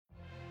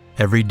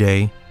Every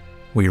day,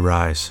 we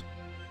rise,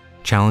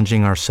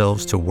 challenging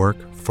ourselves to work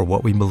for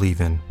what we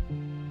believe in.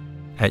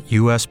 At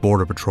U.S.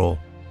 Border Patrol,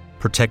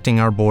 protecting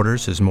our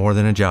borders is more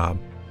than a job.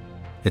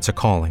 It's a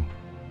calling.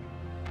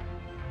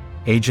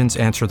 Agents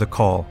answer the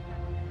call,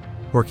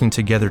 working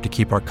together to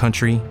keep our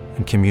country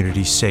and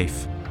communities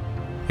safe.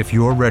 If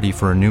you're ready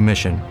for a new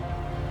mission,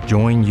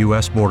 join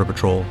U.S. Border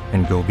Patrol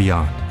and go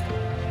beyond.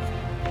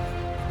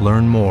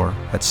 Learn more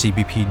at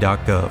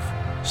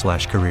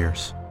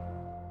cbp.gov/careers.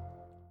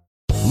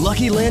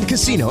 Lucky Land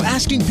Casino,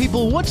 asking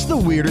people, what's the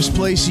weirdest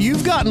place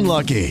you've gotten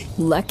lucky?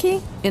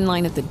 Lucky? In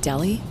line at the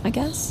deli, I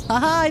guess?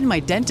 Aha, in my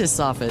dentist's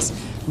office.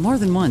 More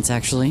than once,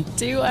 actually.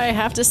 Do I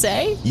have to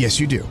say? Yes,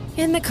 you do.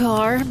 In the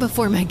car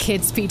before my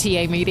kids'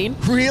 PTA meeting.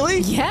 Really?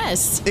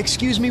 Yes.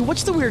 Excuse me,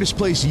 what's the weirdest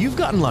place you've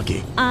gotten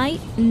lucky? I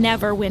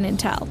never win and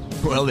tell.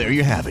 Well, there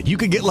you have it. You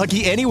can get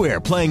lucky anywhere,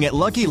 playing at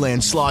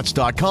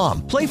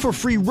LuckyLandSlots.com. Play for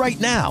free right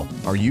now.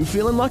 Are you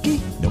feeling lucky?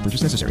 No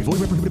purchase necessary. Void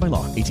where prohibited by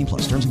law.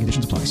 18+. Terms and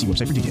conditions apply. See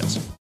website for details.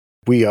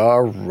 We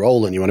are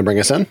rolling. You want to bring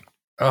us in?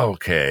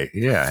 Okay.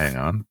 Yeah, hang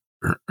on.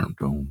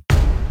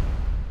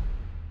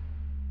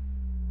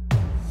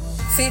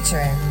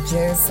 Featuring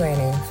Joe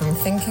Slaney from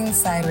Thinking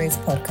Sideways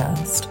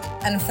podcast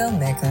and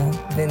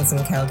filmmaker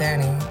Vincent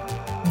Caldoni.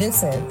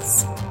 This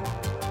is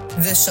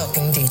The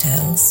Shocking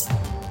Details.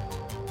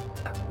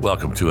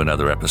 Welcome to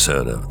another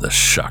episode of The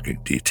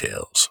Shocking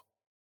Details.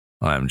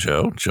 I'm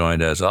Joe,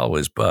 joined as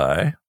always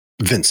by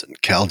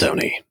Vincent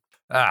Caldoni.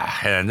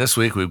 And this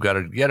week we've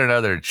got yet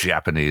another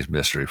Japanese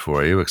mystery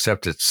for you,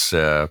 except it's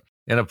in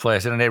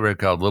a neighborhood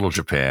called Little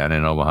Japan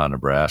in Omaha,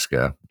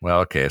 Nebraska. Well,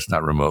 okay, it's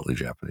not remotely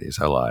Japanese.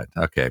 I lied.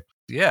 Okay.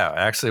 Yeah,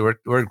 actually,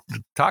 we're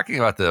talking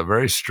about the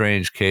very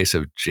strange case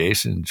of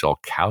Jason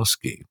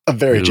Jolkowski. A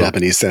very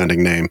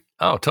Japanese-sounding name.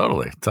 Oh,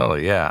 totally,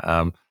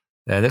 yeah.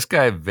 And this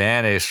guy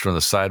vanished from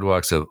the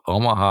sidewalks of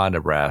Omaha,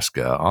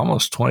 Nebraska,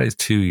 almost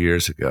 22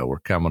 years ago. We're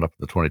coming up to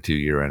the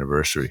 22-year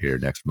anniversary here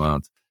next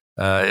month.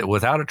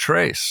 Without a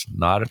trace,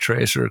 not a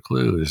trace or a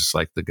clue. It's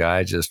like the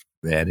guy just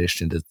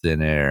vanished into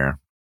thin air.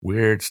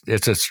 Weird.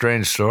 It's a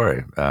strange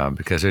story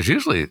because there's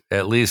usually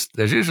at least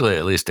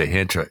a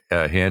hint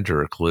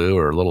or a clue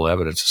or a little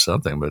evidence of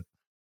something, but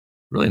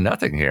really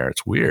nothing here.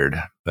 It's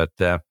weird. But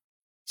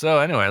so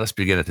anyway, let's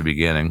begin at the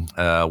beginning.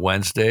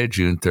 Wednesday,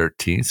 June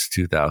 13th,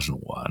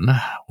 2001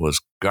 was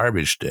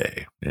garbage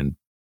day in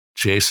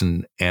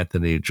Jason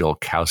Anthony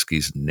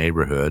Jolkowski's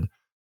neighborhood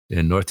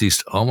in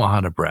northeast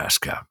Omaha,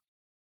 Nebraska.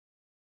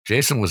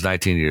 Jason was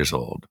 19 years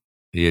old.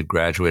 He had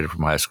graduated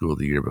from high school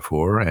the year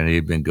before, and he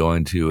had been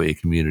going to a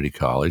community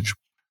college,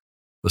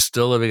 was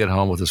still living at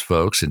home with his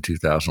folks in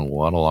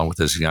 2001, along with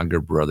his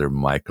younger brother,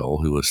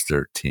 Michael, who was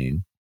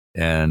 13.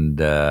 And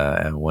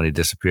when he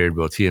disappeared,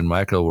 both he and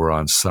Michael were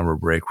on summer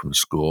break from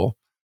school.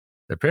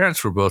 Their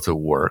parents were both at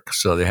work,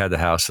 so they had the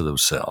house to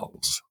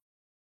themselves.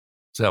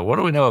 So what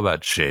do we know about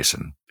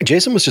Jason?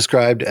 Jason was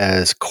described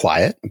as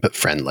quiet but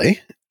friendly.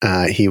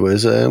 He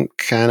was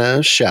kind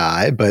of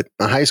shy, but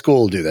high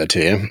school will do that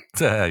to you.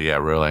 Yeah,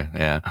 really.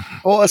 Yeah.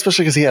 Well,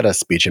 especially because he had a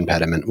speech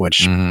impediment,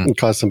 which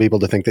caused some people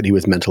to think that he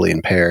was mentally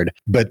impaired.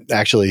 But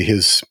actually,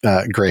 his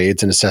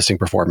grades and assessing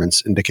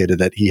performance indicated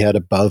that he had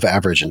above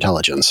average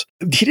intelligence.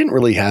 He didn't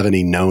really have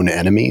any known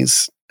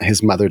enemies.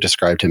 His mother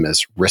described him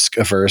as risk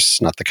averse,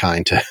 not the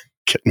kind to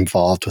get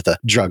involved with a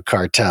drug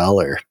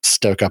cartel or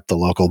stoke up the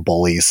local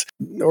bullies,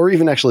 or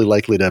even actually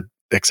likely to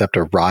accept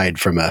a ride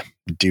from a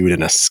dude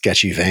in a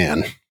sketchy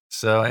van.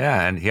 So,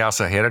 yeah, and he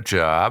also had a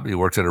job. He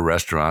worked at a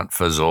restaurant,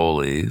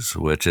 Fazoli's,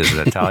 which is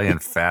an Italian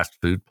fast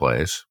food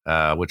place,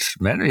 which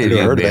many of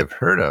you may have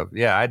heard of.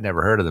 Yeah, I'd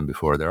never heard of them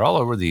before. They're all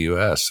over the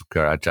U.S.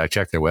 I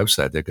checked their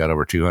website. They've got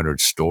over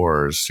 200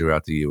 stores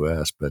throughout the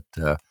U.S., but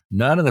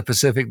none in the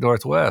Pacific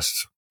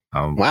Northwest.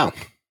 Wow.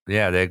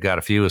 Yeah, they've got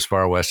a few as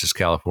far west as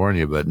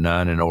California, but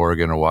none in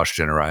Oregon or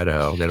Washington or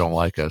Idaho. They don't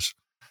like us.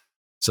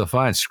 So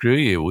fine, screw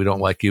you. We don't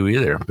like you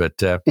either. But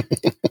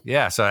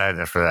yeah,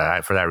 so for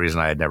that reason,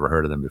 I had never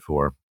heard of them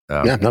before.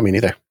 Yeah, no, me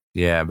neither.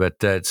 Yeah, but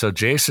so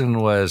Jason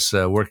was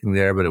working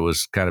there, but it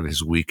was kind of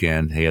his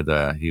weekend.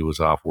 He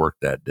was off work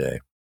that day.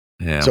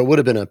 Yeah. So it would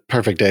have been a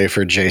perfect day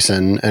for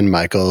Jason and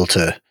Michael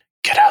to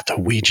get out the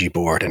Ouija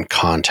board and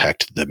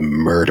contact the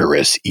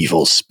murderous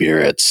evil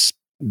spirits.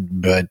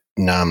 But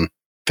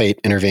fate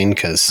intervened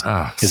because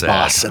his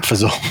boss at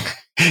Fazoli's,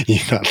 you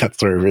know,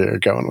 that's where we were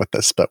going with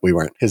this, but we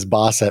weren't. His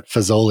boss at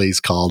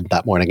Fazoli's called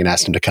that morning and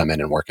asked him to come in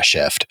and work a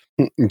shift.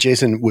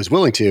 Jason was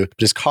willing to, but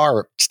his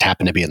car just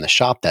happened to be in the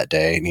shop that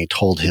day, and he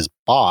told his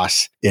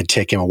boss it'd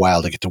take him a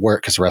while to get to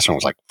work because the restaurant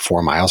was like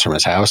 4 miles from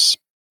his house.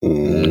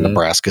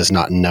 Nebraska is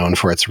not known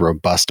for its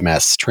robust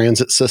mass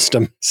transit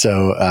system.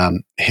 So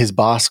his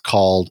boss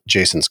called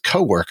Jason's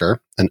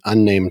coworker, an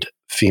unnamed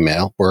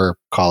female, we're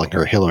calling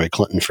her Hillary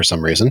Clinton for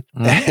some reason,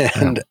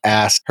 and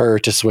asked her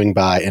to swing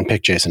by and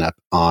pick Jason up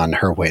on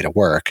her way to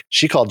work.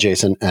 She called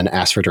Jason and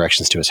asked for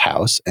directions to his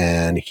house,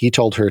 and he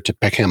told her to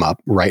pick him up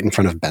right in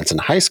front of Benson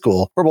High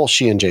School, where both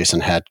she and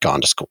Jason had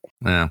gone to school.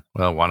 Yeah,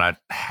 well, why not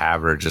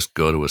have her just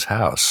go to his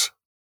house?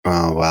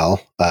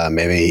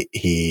 Maybe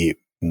he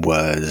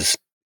was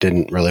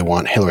didn't really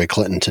want Hillary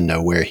Clinton to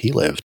know where he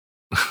lived.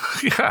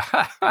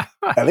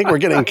 I think we're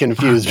getting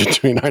confused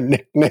between our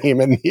nickname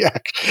and the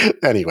act.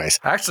 Anyways.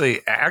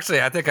 Actually,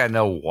 I think I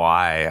know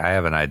why. I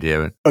have an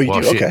idea. Oh,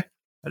 you do? Okay.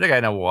 I think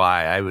I know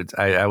why.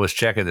 I was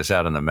checking this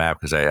out on the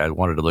map because I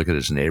wanted to look at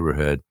his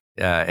neighborhood.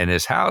 And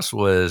his house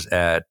was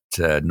at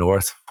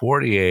North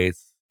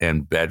 48th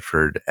and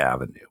Bedford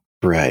Avenue.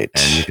 Right.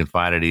 And you can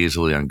find it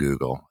easily on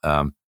Google.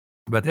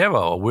 But they have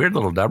a weird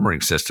little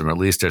numbering system. At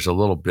least there's a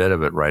little bit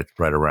of it right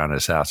around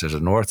his house. There's a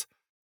North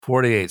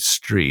 48th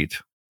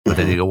Street, but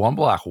then you go one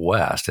block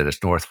west and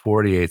it's North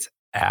 48th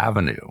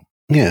Avenue.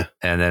 Yeah.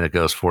 And then it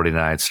goes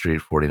 49th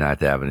Street,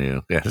 49th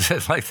Avenue.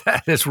 It's like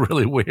that. It's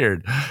really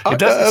weird. It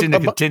doesn't seem to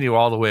continue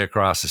all the way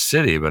across the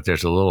city, but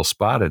there's a little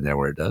spot in there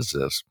where it does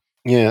this.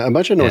 Yeah, a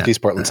bunch of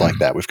Northeast Portland's like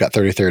that. We've got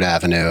 33rd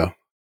Avenue,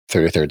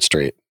 33rd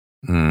Street,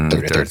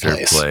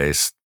 33rd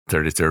Place,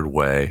 33rd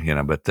Way,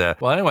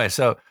 but well, anyway,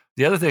 so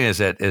the other thing is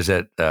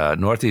that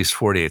Northeast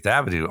 48th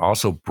Avenue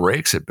also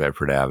breaks at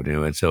Bedford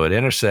Avenue, and so it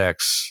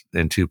intersects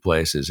in two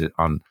places. It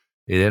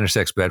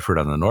intersects Bedford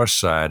on the north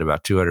side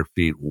about 200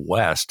 feet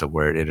west of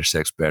where it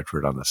intersects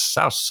Bedford on the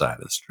south side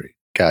of the street.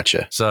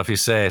 Gotcha. So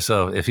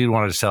if you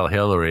wanted to tell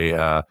Hillary,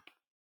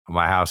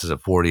 my house is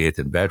at 48th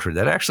and Bedford,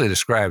 that actually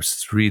describes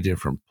three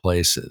different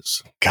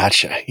places.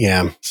 Gotcha.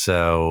 Yeah.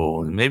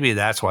 So maybe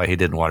that's why he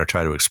didn't want to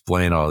try to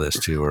explain all this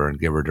to her and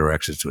give her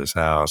directions to his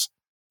house.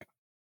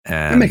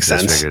 And that makes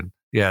sense. Figured,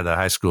 the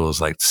high school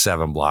is like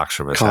 7 blocks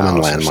from his common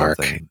house. Landmark.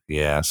 Or something.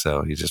 Yeah.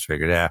 So he just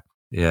figured,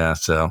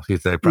 so he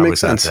probably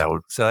thought that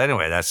would. So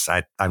anyway,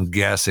 I'm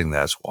guessing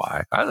that's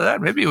why. Either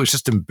that, maybe he was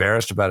just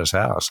embarrassed about his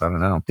house. I don't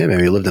know. Yeah,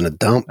 maybe he lived in a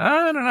dump.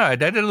 I don't know. I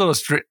did a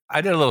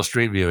little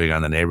street viewing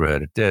on the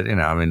neighborhood. It did,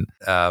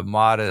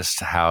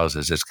 modest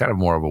houses. It's kind of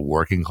more of a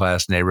working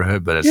class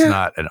neighborhood, but it's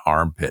not an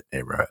armpit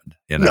neighborhood.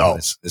 No,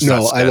 it's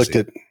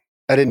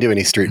I didn't do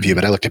any street view,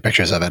 but I looked at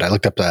pictures of it. I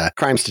looked up the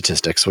crime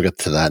statistics. We'll get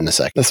to that in a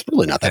sec. That's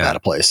really not that bad a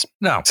place.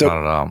 No, so not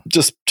at all.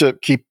 Just to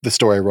keep the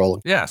story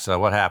rolling. Yeah. So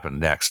what happened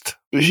next?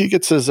 He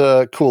gets his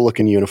cool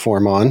looking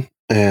uniform on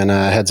and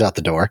heads out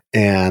the door.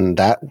 And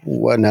that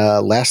when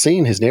last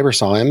seen, his neighbor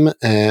saw him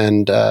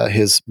and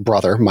his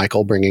brother,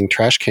 Michael, bringing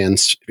trash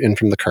cans in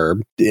from the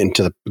curb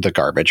into the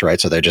garbage,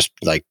 right? So they're just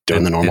like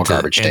doing the normal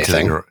garbage day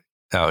thing.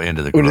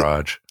 Into the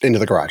garage. Into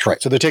the garage,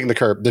 right. So they're taking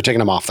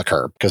them off the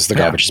curb because the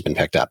garbage has been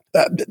picked up.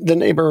 The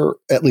neighbor,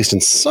 at least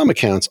in some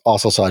accounts,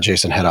 also saw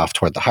Jason head off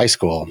toward the high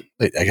school.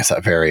 I guess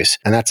that varies.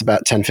 And that's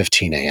about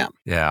 10:15 a.m.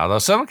 Yeah, although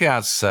some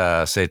accounts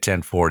say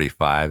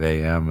 10:45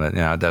 a.m. But,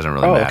 it doesn't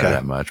really matter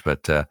that much.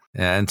 But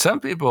and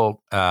some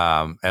people,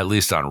 at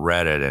least on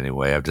Reddit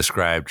anyway, have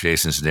described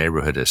Jason's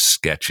neighborhood as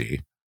sketchy.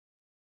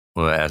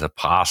 As a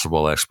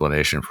possible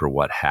explanation for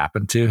what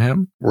happened to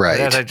him. Right.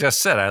 But as I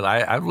just said,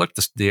 I've looked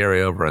the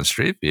area over on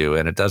Street View,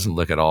 and it doesn't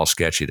look at all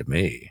sketchy to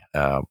me.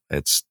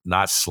 It's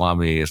not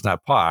slummy. It's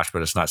not posh,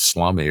 but it's not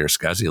slummy or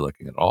scuzzy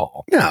looking at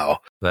all. No.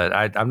 But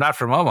I'm not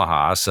from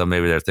Omaha, so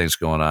maybe there are things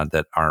going on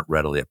that aren't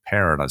readily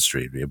apparent on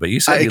Street View. But you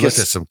said you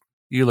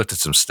looked at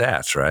some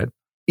stats, right?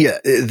 Yeah,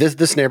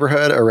 this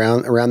neighborhood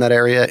around that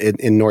area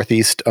in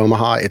Northeast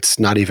Omaha, it's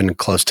not even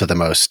close to the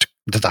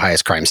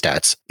highest crime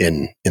stats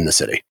in the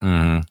city.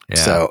 Mm-hmm, yeah.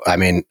 So, I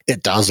mean,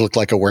 it does look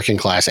like a working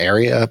class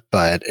area,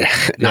 but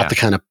not the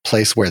kind of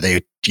place where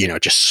they,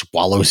 just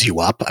swallows you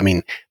up. I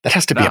mean, that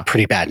has to be a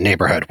pretty bad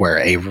neighborhood where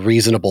a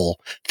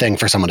reasonable thing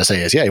for someone to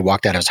say is, he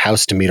walked out of his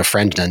house to meet a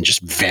friend and then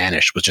just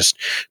vanished, was just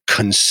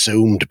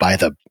consumed by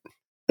the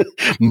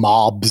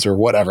mobs or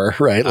whatever,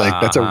 right? Like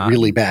that's a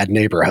really bad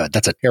neighborhood.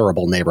 That's a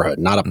terrible neighborhood.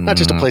 Not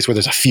just a place where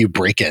there's a few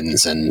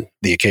break-ins and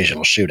the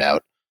occasional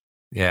shootout.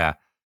 Yeah.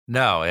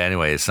 No,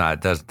 anyway, it's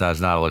not.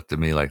 Does not look to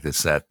me like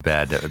it's that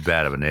bad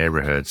of a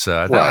neighborhood.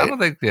 So I don't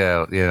think,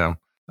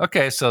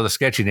 Okay, so the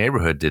sketchy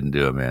neighborhood didn't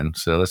do him in.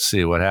 So let's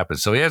see what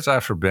happens. So he heads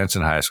off for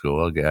Benson High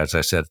School. As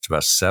I said, it's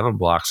about 7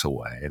 blocks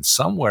away. And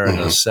somewhere in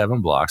those 7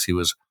 blocks, he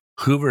was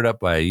hoovered up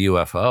by a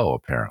UFO,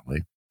 apparently.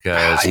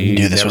 I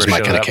knew this was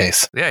my kind of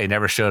case. Yeah, he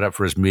never showed up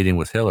for his meeting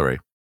with Hillary.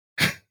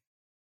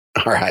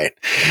 All right.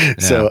 Yeah.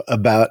 So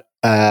about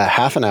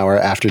half an hour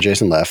after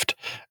Jason left,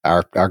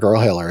 our girl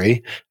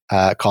Hillary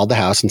called the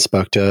house and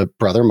spoke to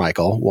brother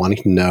Michael,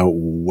 wanting to know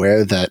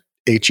where that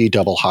HE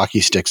double hockey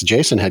sticks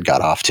Jason had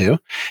got off to.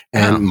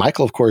 And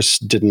Michael, of course,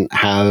 didn't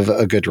have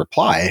a good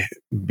reply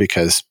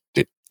because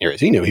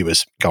he knew he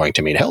was going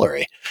to meet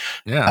Hillary.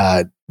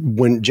 Yeah.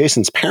 When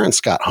Jason's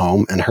parents got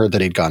home and heard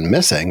that he'd gone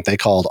missing, they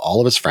called all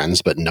of his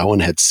friends, but no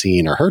one had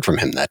seen or heard from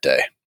him that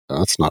day. Well,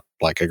 that's not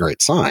like a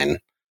great sign.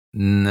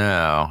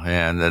 No,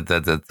 and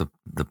the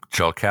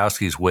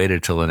Jolkowskis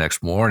waited till the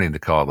next morning to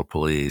call the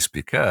police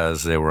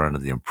because they were under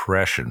the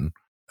impression,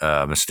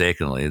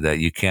 mistakenly, that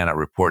you cannot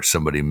report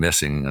somebody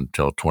missing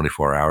until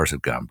 24 hours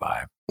have gone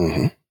by.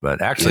 Mm-hmm.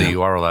 But actually,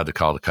 you are allowed to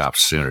call the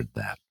cops sooner than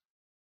that.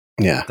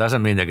 Yeah.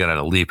 Doesn't mean they're going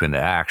to leap into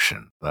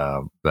action.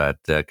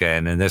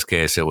 And in this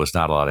case, it was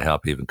not a lot of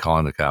help even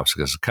calling the cops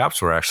because the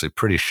cops were actually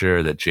pretty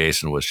sure that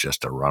Jason was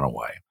just a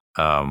runaway.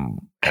 I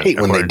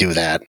hate when they do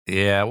that.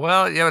 Yeah.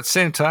 Well, at the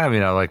same time,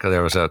 like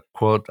there was a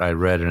quote I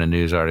read in a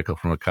news article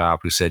from a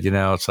cop who said,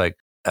 it's like,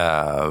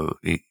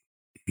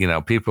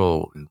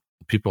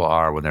 people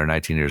are, when they're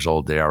 19 years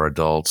old, they are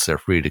adults. They're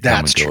free to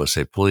come and go as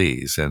they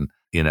please. And,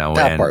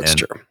 that part's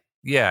true.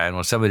 Yeah. And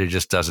when somebody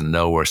just doesn't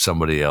know where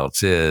somebody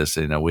else is,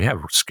 we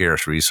have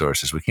scarce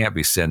resources. We can't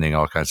be sending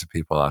all kinds of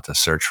people out to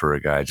search for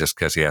a guy just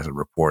because he hasn't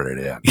reported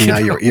in. No,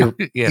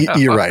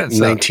 you're right.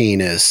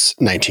 19 is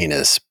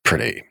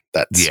pretty.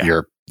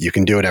 You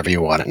can do whatever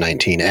you want at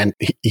 19, and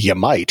you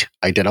might.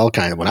 I did all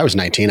kinds. When I was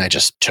 19, I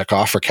just took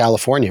off for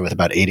California with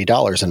about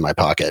 $80 in my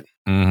pocket.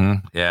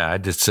 Mm-hmm. Yeah, I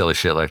did silly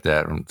shit like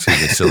that,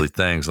 silly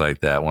things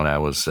like that when I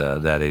was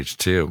that age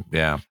too.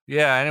 Yeah.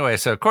 Anyway,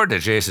 so according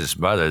to Jason's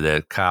mother,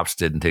 the cops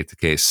didn't take the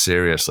case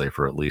seriously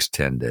for at least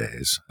 10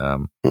 days.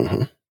 And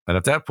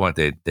at that point,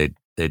 they did.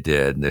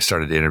 And they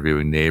started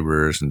interviewing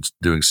neighbors and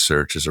doing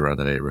searches around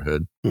the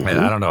neighborhood. And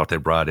I don't know if they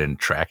brought in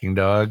tracking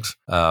dogs.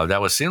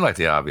 That would seem like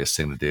the obvious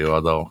thing to do,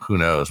 although who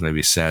knows,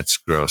 maybe scents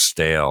grow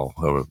stale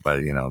by,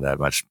 that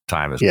much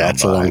time has gone by. Yeah,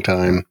 it's a long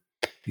time.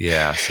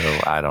 Yeah, so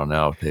I don't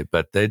know.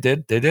 But they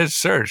did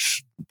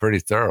search pretty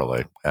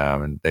thoroughly.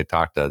 And they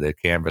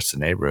canvassed the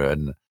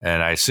neighborhood.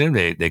 And I assume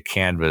they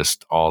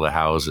canvassed all the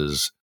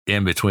houses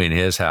in between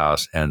his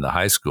house and the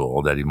high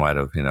school that he might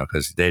have,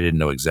 because they didn't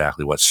know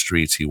exactly what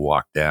streets he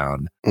walked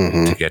down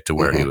to get to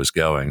where he was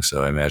going.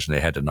 So I imagine they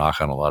had to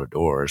knock on a lot of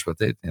doors, but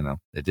they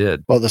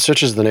did. Well, the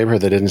searches of the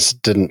neighborhood, they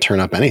didn't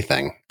turn up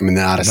anything. I mean,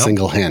 not a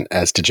single hint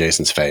as to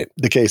Jason's fate.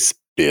 The case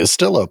is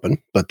still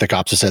open, but the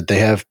cops have said they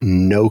have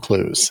no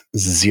clues,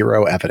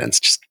 zero evidence,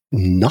 just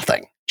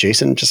nothing.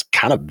 Jason just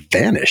kind of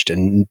vanished.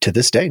 And to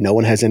this day, no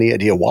one has any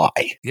idea why.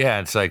 Yeah,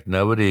 it's like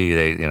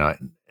nobody,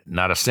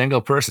 not a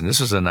single person. This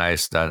was a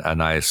nice,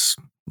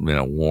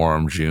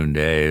 warm June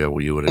day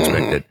where you would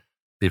expect that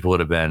people would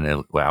have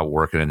been out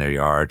working in their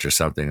yards or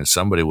something, and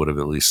somebody would have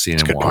at least seen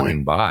him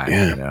walking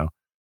by.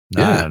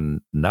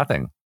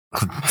 Nothing.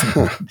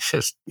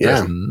 Just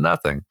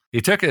nothing. He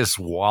took his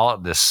wallet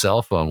and his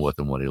cell phone with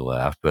him when he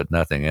left, but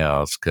nothing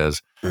else.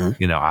 Because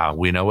we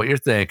know what you're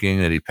thinking,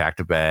 that he packed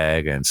a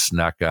bag and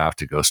snuck off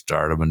to go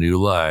start him a new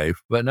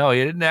life. But no,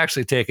 he didn't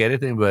actually take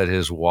anything but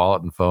his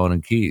wallet and phone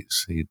and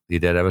keys. He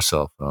did have a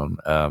cell phone.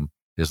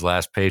 His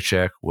last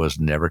paycheck was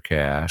never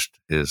cashed.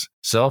 His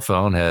cell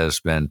phone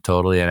has been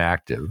totally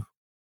inactive,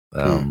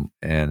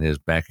 and his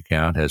bank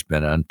account has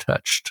been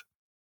untouched.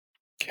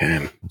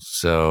 Okay.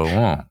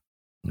 So,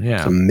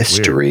 it's a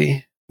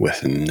mystery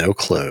with no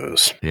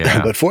clues.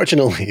 Yeah. But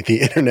fortunately,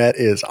 the internet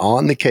is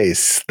on the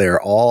case.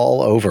 They're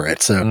all over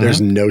it. So there's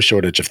no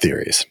shortage of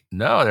theories.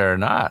 No, there are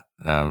not.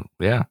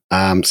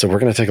 So we're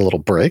going to take a little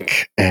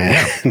break.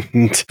 And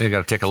we got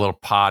to take a little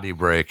potty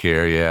break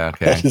here. Yeah.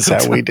 Okay. That's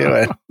how we do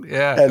it.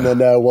 Yeah. And then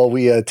while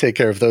we take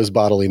care of those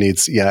bodily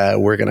needs,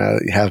 we're going to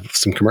have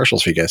some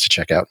commercials for you guys to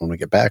check out. When we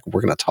get back,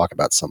 we're going to talk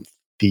about some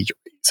theories.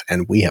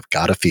 And we have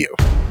got a few.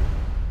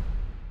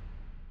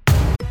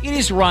 It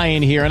is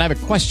Ryan here, and I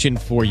have a question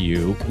for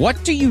you.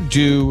 What do you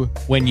do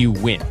when you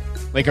win?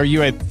 Like, are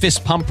you a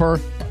fist pumper,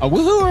 a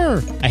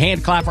woohooer, a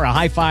hand clapper, a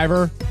high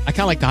fiver? I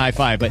kind of like the high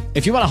five, but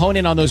if you want to hone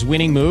in on those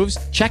winning moves,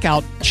 check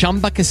out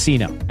Chumba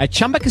Casino. At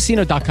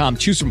ChumbaCasino.com,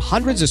 choose from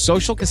hundreds of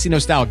social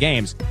casino-style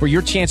games for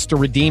your chance to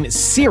redeem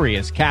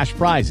serious cash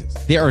prizes.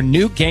 There are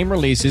new game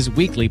releases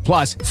weekly,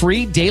 plus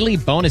free daily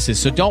bonuses.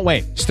 So don't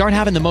wait. Start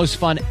having the most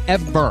fun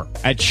ever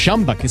at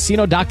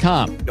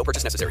ChumbaCasino.com. No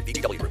purchase necessary.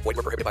 VGW Group. Void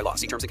where prohibited by law.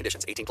 See terms and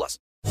conditions. 18+.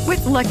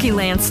 With Lucky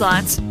Land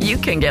Slots, you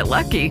can get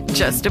lucky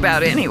just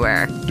about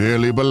anywhere.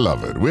 Dearly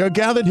beloved, we are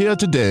gathered here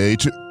today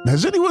to...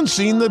 Has anyone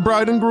seen the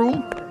bride and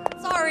groom?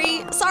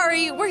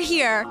 Sorry, we're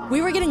here.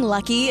 We were getting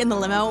lucky in the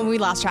limo and we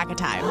lost track of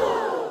time.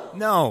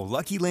 No,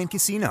 Lucky Land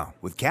Casino,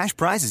 with cash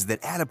prizes that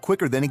add up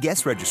quicker than a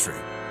guest registry.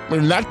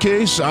 In that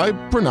case, I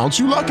pronounce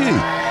you lucky.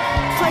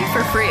 Play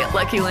for free at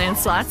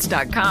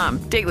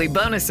LuckyLandSlots.com. Daily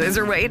bonuses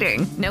are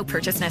waiting. No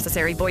purchase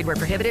necessary. Void where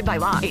prohibited by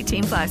law.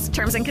 18+.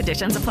 Terms and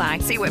conditions apply.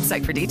 See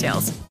website for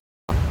details.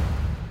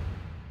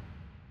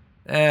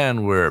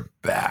 And we're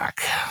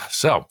back.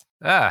 So,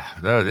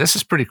 this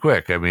is pretty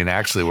quick. I mean,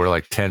 actually, we're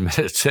like 10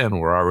 minutes in.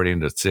 We're already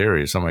into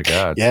theories. Oh, my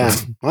God. Yeah.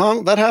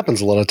 Well, that happens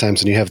a lot of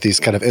times when you have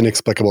these kind of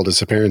inexplicable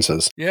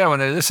disappearances. Yeah, when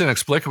they're this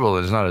inexplicable,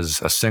 there's not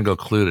a single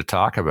clue to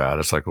talk about.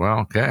 It's like, well,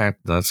 okay,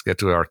 let's get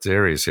to our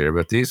theories here.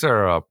 But these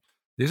are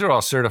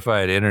all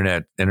certified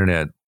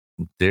internet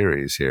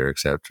theories here,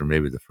 except for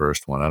maybe the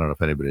first one. I don't know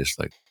if anybody's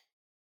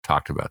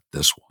talked about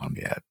this one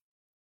yet.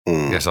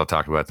 I guess I'll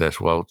talk about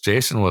this. Well,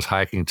 Jason was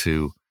hiking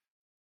to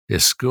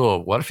his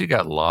school. What if he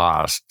got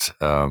lost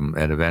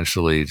and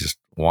eventually just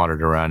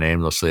wandered around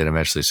aimlessly and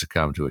eventually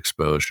succumbed to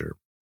exposure?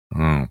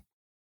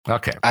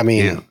 Okay. I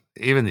mean,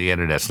 even the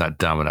internet's not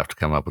dumb enough to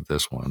come up with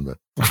this one, but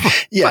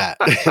yeah.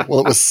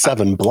 Well, it was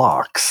 7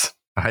 blocks.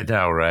 I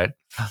know, right?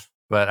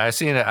 But I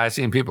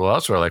seen people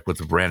elsewhere, like with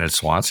the Brandon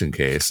Swanson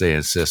case. They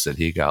insist that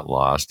he got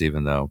lost,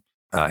 even though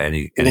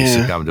he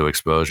succumbed to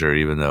exposure,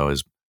 even though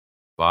his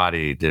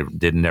body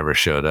never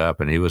showed up,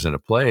 and he was in a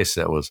place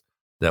that was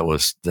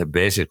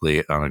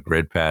basically on a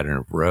grid pattern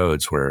of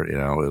roads where,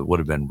 it would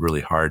have been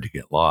really hard to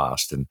get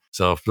lost. And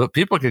so if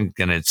people can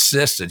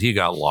insist that he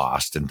got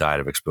lost and died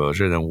of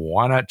exposure, then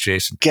why not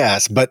Jason?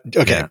 Yes, but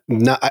okay. Yeah.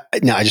 No,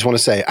 I just want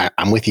to say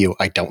I'm with you.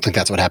 I don't think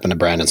that's what happened to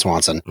Brandon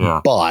Swanson.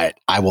 Yeah. But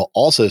I will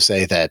also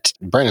say that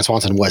Brandon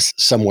Swanson was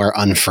somewhere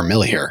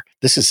unfamiliar.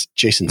 This is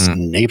Jason's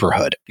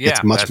neighborhood. Yeah,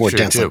 it's much more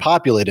densely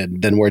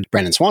populated than where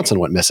Brandon Swanson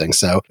went missing.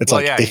 So it's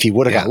if he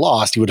would have got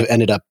lost, he would have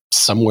ended up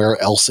somewhere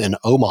else in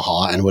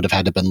Omaha and would have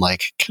had to been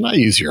like, can I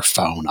use your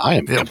phone? I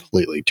am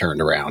completely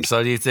turned around.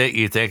 So do you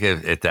think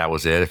if that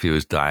was it, if he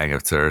was dying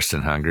of thirst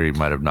and hunger, he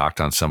might have knocked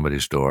on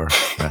somebody's door?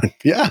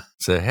 Yeah.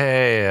 Say,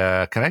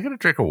 hey, can I get a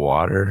drink of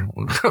water?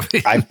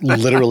 I've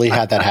literally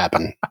had that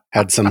happen.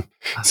 Had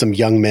some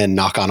young men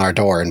knock on our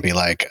door and be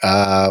like,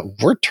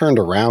 we're turned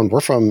around.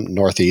 We're from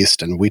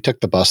Northeast and we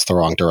took the bus the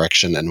wrong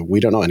direction and we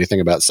don't know anything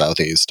about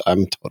Southeast.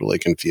 I'm totally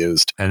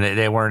confused. And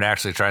they weren't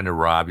actually trying to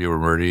rob you or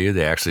murder you.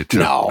 They actually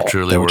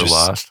truly were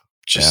lost.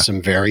 Just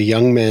some very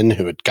young men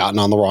who had gotten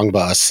on the wrong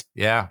bus.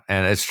 Yeah,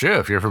 and it's true.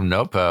 If you're from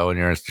Nopo and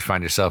you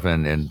find yourself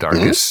in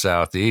darkest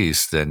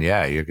Southeast, then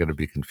you're going to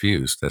be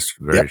confused. That's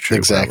very true.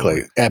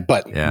 Exactly.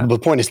 But the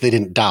point is they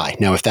didn't die.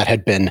 Now, if that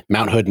had been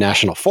Mount Hood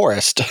National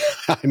Forest,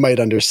 I might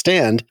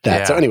understand that.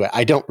 Yeah. So anyway,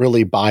 I don't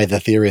really buy the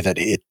theory that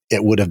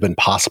it would have been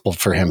possible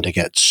for him to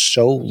get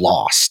so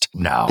lost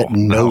that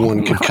no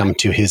one could come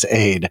to his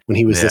aid when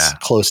he was this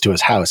close to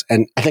his house.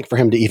 And I think for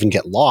him to even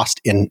get lost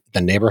in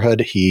the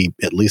neighborhood, he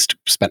at least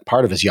spent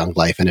part of his young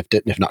life, and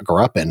if not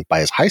grew up in by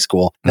his high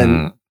school,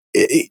 then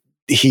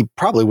he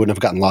probably wouldn't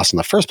have gotten lost in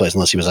the first place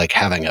unless he was like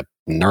having a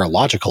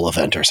neurological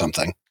event or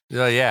something.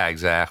 Yeah,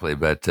 exactly.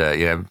 But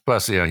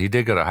plus, he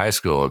did go to high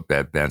school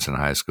at Benson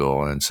High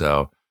School, and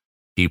so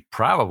he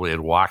probably had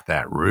walked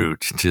that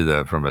route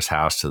from his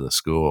house to the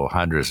school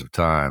hundreds of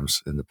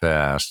times in the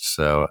past.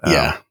 So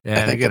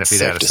and again, if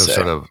he'd had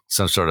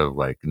some sort of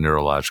like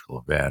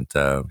neurological event,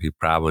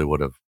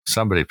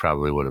 somebody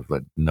probably would have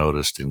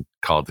noticed and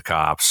called the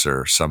cops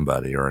or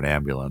somebody or an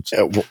ambulance,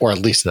 or at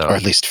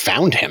least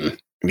found him.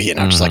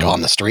 Just like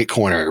on the street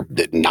corner,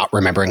 not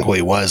remembering who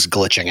he was,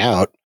 glitching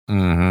out.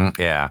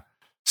 Mm-hmm. Yeah.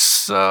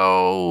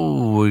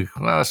 So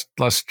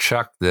let's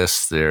chuck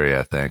this theory.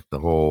 I think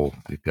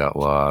he got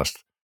lost.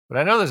 But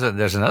I know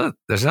there's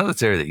another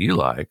theory that you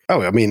like.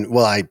 Oh, I mean,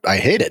 well, I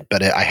hate it,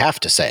 but I have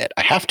to say it.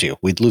 I have to.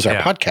 We'd lose our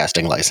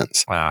podcasting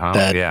license.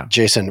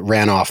 Jason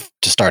ran off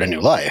to start a new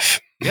life.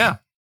 Yeah.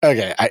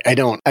 Okay, I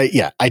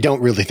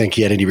don't really think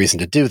he had any reason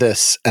to do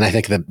this, and I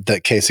think the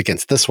case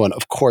against this one,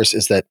 of course,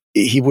 is that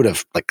he would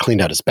have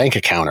cleaned out his bank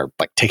account or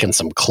taken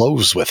some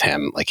clothes with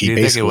him. You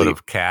think he would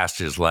have cashed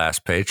his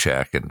last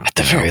paycheck, and at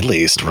the very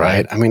least,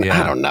 right? I mean,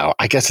 I don't know.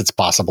 I guess it's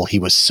possible he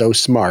was so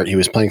smart. He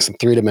was playing some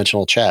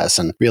 3-dimensional chess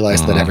and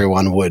realized that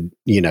everyone would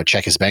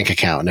check his bank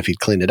account, and if he'd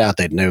cleaned it out,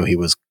 they'd know he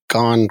was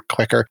gone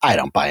quicker. I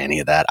don't buy any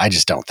of that. I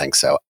just don't think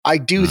so. I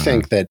do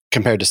think that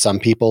compared to some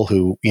people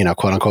who,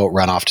 quote unquote,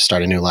 run off to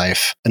start a new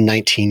life, a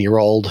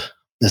 19-year-old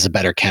is a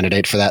better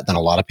candidate for that than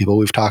a lot of people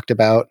we've talked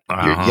about.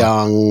 You're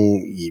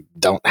young. You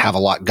don't have a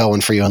lot going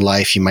for you in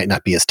life. You might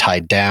not be as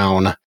tied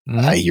down.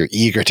 You're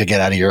eager to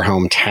get out of your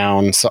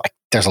hometown. So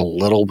there's a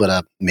little bit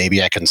of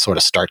maybe I can sort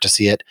of start to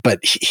see it, but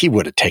he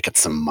would have taken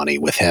some money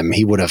with him.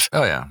 He would have.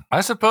 Oh, yeah.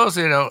 I suppose,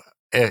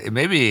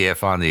 maybe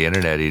if on the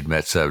internet he'd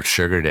met some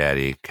sugar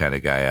daddy kind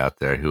of guy out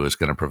there who was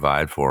going to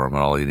provide for him,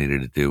 and all he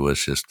needed to do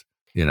was just,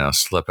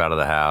 slip out of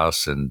the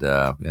house and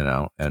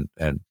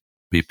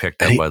be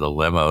picked up by the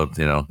limo,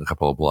 a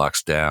couple of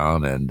blocks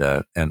down,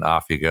 and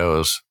off he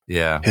goes.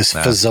 Yeah, his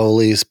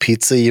Fazoli's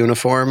pizza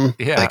uniform.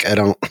 Yeah, I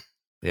don't.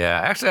 Yeah,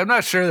 actually, I'm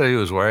not sure that he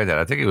was wearing that.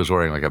 I think he was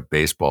wearing a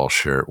baseball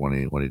shirt when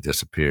he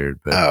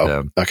disappeared.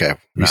 But, okay.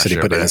 You said he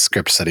put in his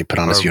script. Said he put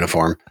on his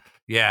uniform.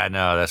 Yeah,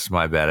 no, that's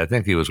my bad. I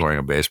think he was wearing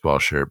a baseball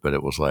shirt, but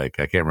it was I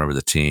can't remember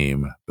the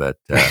team, but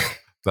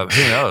but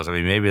who knows? I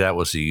mean, maybe that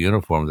was the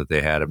uniform that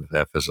they had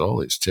at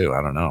Fazoli's too.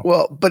 I don't know.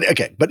 Well, but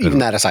even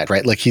that aside,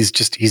 right?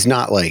 He's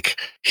not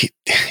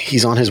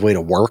he's on his way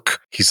to work.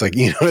 He's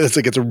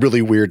it's a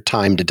really weird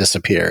time to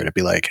disappear. To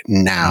be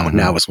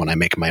now is when I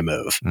make my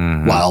move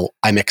while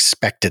I'm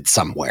expected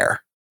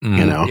somewhere.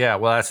 Yeah,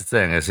 well, that's the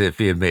thing. Is if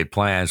he had made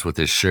plans with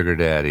his sugar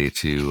daddy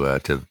to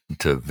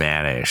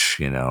vanish,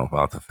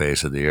 off the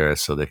face of the earth,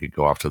 so they could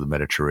go off to the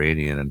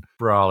Mediterranean and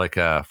frolic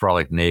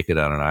naked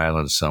on an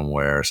island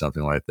somewhere or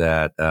something like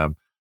that.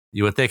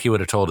 You would think he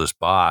would have told his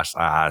boss,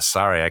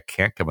 "Sorry, I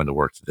can't come into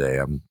work today.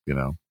 I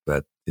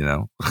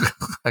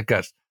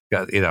got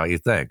you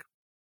think."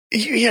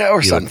 Yeah,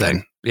 or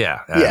something. Yeah.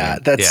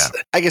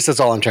 I guess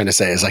that's all I'm trying to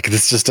say is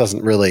this just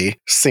doesn't really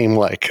seem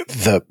like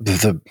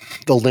the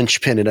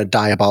linchpin in a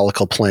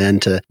diabolical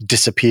plan to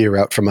disappear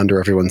out from under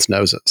everyone's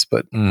noses.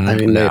 But I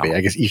mean, maybe.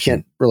 I guess you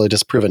can't really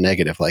disprove a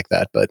negative like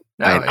that, but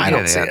I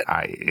don't see it.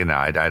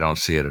 I don't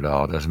see it at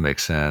all. It doesn't make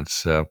sense.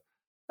 So,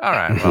 all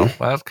right.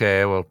 Well,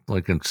 okay. Well,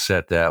 we can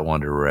set that one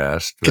to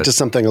rest. Get to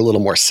something a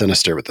little more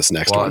sinister with this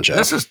next one,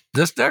 Jeff.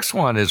 This next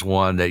one is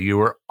one that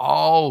you are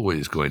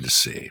always going to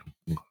see.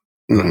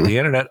 The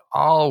internet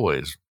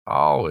always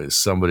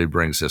somebody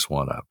brings this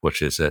one up,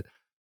 which is that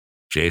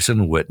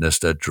Jason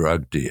witnessed a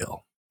drug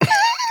deal.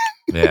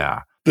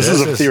 Yeah. This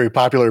is a theory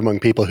popular among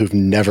people who've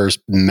never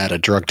met a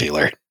drug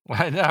dealer.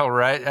 I know,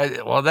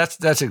 right? Well,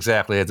 that's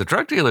exactly it. The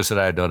drug dealers that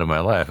I've known in my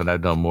life, and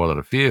I've known more than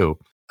a few,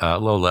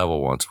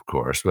 low-level ones, of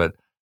course, but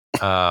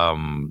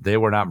they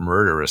were not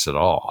murderous at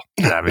all.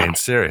 I mean,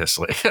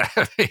 seriously.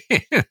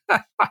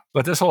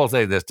 But this whole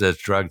thing,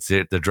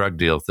 the drug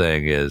deal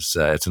thing is,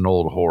 it's an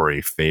old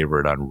hoary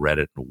favorite on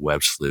Reddit and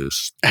web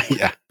sleuths.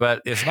 Yeah.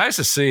 But it's nice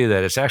to see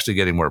that it's actually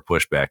getting more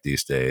pushback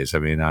these days. I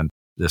mean, on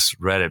this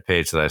Reddit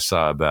page that I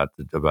saw about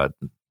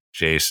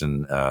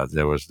Jason,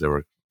 there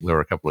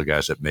were a couple of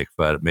guys that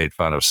made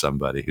fun of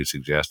somebody who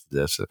suggested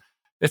this.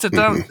 It's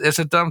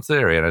a dumb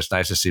theory, and it's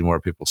nice to see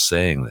more people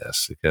saying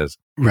this because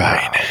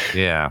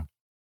yeah.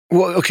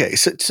 Well, okay,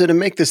 so to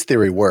make this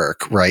theory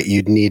work, right,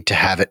 you'd need to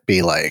have it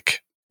be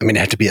like, I mean, it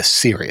had to be a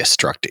serious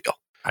drug deal.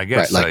 I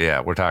guess right? so.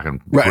 Yeah, we're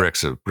talking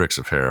bricks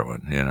of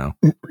heroin. You know,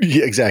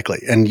 yeah, exactly.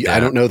 And I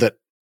don't know that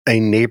a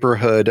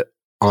neighborhood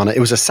it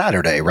was a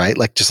Saturday, right?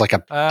 Like just like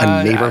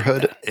a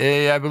neighborhood.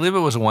 I believe it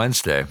was a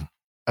Wednesday.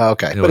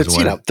 Okay, but it's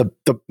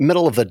the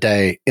middle of the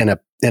day in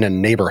a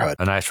neighborhood,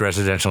 a nice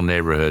residential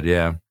neighborhood.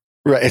 Yeah,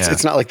 right.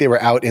 It's not like they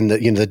were out in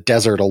the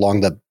desert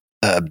along the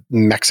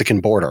Mexican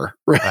border.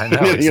 Right? I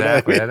know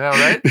exactly. I know,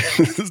 right?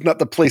 This is not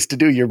the place to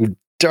do your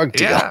drug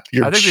deal.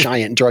 Your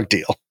giant drug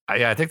deal.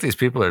 I think these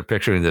people are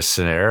picturing this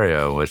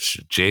scenario, which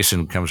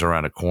Jason comes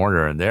around a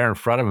corner, and there in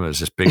front of him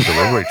is this big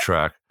delivery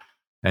truck,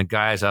 and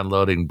guys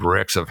unloading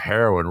bricks of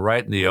heroin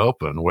right in the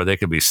open, where they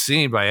can be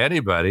seen by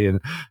anybody. And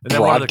then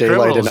broad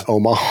daylight in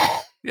Omaha.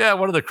 Yeah,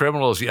 one of the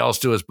criminals yells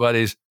to his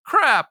buddies,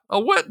 "Crap, a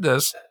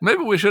witness.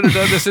 Maybe we should have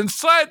done this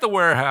inside the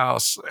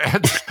warehouse."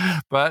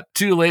 But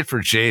too late for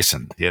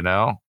Jason, you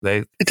know?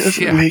 It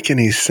doesn't make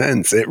any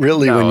sense. It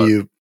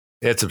really,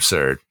 it's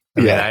absurd.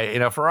 I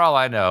mean, for all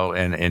I know,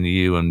 and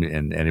you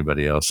and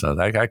anybody else knows,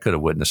 I could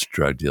have witnessed a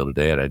drug deal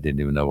today and I didn't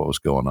even know what was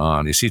going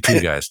on. You see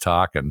two guys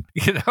talking,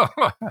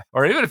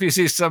 or even if you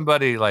see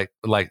somebody like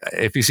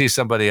if you see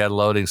somebody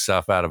unloading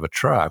stuff out of a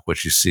truck,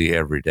 which you see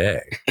every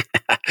day.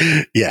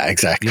 Yeah,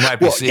 exactly.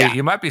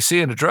 You might be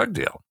seeing a drug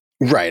deal.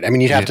 Right. I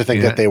mean, you'd have to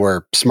think that they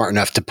were smart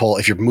enough to pull,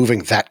 if you're moving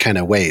that kind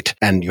of weight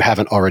and you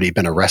haven't already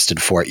been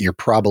arrested for it, you're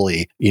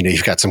probably,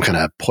 you've got some kind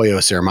of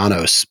Pollos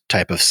Hermanos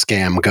type of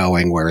scam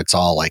going where it's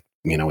all like,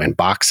 in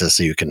boxes,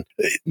 so you can.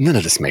 None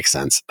of this makes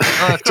sense.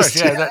 Oh, of course,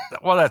 yeah.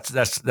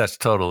 That's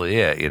totally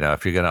it.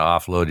 If you're going to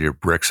offload your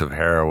bricks of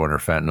heroin or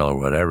fentanyl or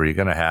whatever, you're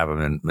going to have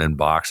them in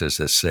boxes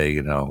that say,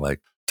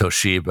 like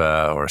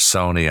Toshiba or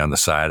Sony on the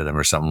side of them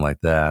or something like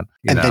that.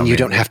 Then you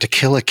don't have to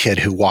kill a kid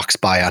who walks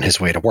by on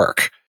his way to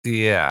work.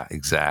 Yeah,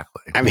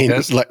 exactly. I mean,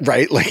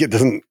 right? Like it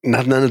doesn't.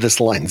 None of this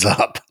lines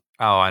up.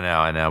 Oh,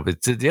 I know.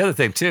 But the other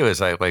thing too is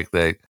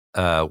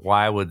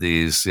why would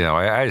these?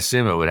 I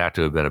assume it would have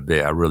to have been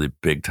a really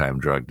big time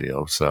drug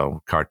deal.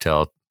 So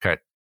cartel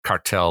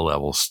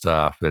level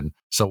stuff. And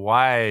so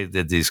why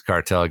did these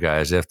cartel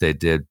guys, if they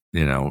did,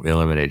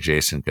 eliminate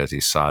Jason because he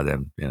saw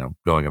them,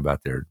 going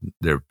about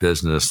their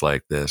business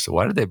like this,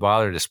 why did they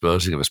bother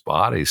disposing of his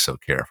body so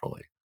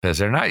carefully? Because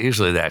they're not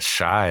usually that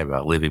shy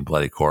about leaving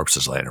bloody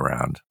corpses laying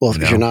around. Well,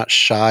 if you're not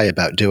shy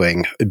about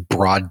doing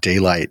broad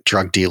daylight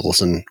drug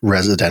deals in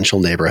residential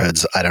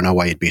neighborhoods, I don't know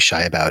why you'd be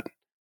shy about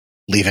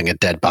leaving a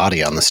dead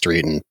body on the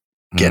street and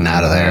getting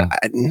out of there.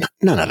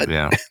 None of it.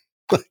 Yeah.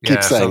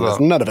 Keep saying this.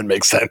 None of it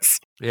makes sense.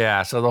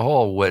 Yeah. So the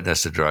whole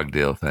witness to drug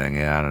deal thing.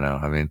 Yeah. I don't know.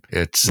 I mean,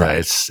 it's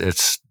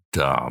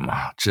dumb.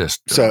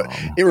 Just dumb. So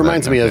it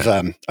reminds me of,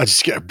 I'll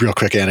just get a real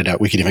quick anecdote.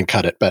 We could even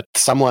cut it, but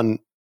someone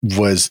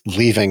was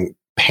leaving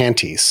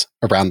panties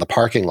around the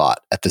parking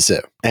lot at the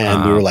zoo.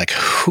 And we were like,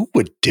 who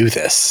would do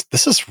this?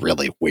 This is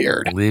really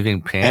weird.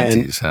 Leaving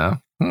panties, huh?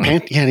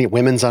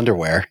 Women's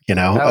underwear,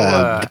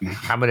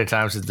 How many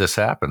times did this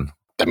happen?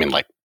 I mean,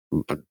 like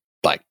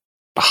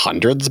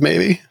hundreds,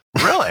 maybe.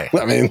 Really?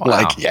 I mean,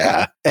 wow.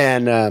 Yeah.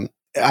 And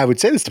I would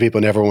say this to people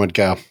and everyone would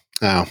go,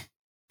 oh,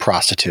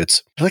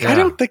 prostitutes. I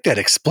don't think that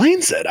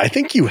explains it. I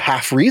think you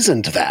half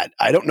reasoned that.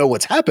 I don't know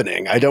what's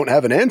happening. I don't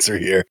have an answer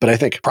here, but I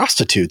think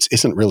prostitutes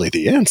isn't really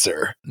the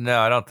answer. No,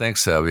 I don't think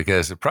so,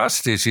 because the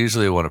prostitutes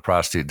usually, when a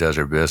prostitute does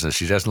her business,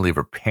 she doesn't leave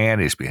her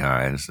panties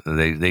behind.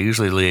 They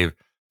usually leave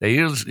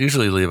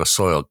a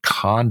soiled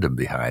condom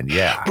behind.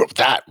 Yeah.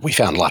 That we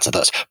found lots of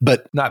those,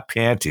 but not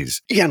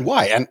panties. Yeah. And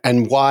why?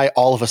 And why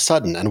all of a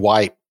sudden, and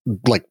why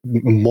like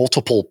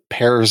multiple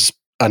pairs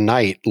a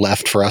night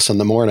left for us in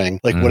the morning,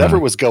 like whatever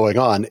was going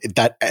on,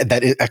 that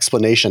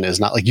explanation is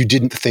not like you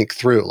didn't think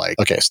through. Like,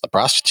 okay, so the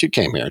prostitute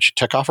came here and she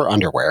took off her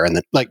underwear, and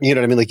then you know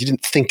what I mean? Like you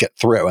didn't think it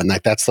through, and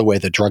that's the way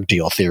the drug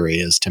deal theory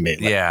is to me.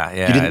 Like, yeah,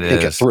 you didn't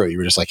think it through. You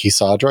were just like, he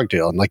saw a drug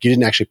deal, and like you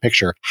didn't actually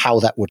picture how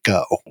that would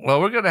go. Well,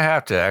 we're going to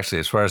have to actually,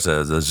 as far as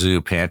the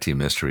zoo panty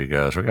mystery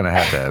goes, we're going to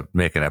have to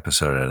make an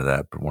episode out of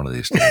that one of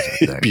these days. I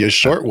think. It'd be a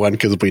short one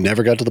because we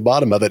never got to the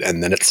bottom of it,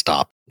 and then it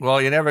stopped. Well,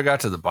 you never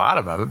got to the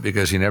bottom of it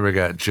because you never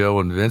got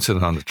Joe and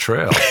Vincent on the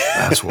trail.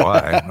 That's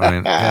why. I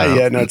mean,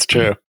 yeah, no, it's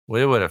true.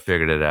 We would have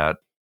figured it out.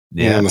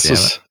 Yeah, and this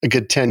was a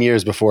good 10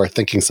 years before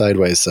Thinking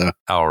Sideways. So.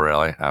 Oh,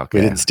 really? Okay.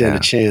 We didn't stand a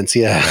chance.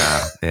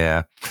 Yeah.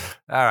 Yeah.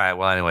 All right.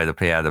 Well, anyway, the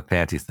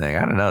panty thing.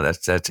 I don't know.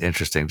 That's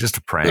interesting. Just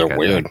a prank. They're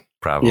weird.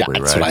 Probably, yeah,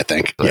 that's right? what I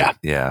think. But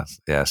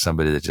yeah.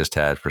 Somebody that just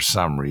had, for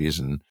some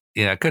reason,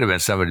 it could have been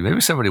somebody.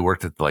 Maybe somebody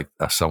worked at like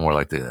somewhere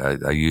like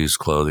a used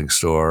clothing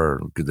store,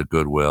 or the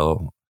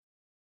Goodwill,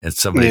 and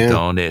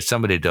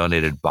somebody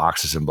donated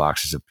boxes and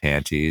boxes of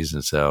panties,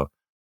 and so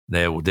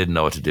they didn't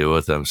know what to do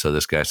with them. So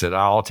this guy said,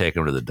 "I'll take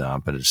them to the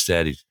dump," and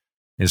instead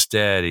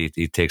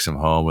he takes them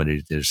home and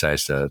he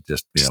decides to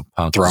just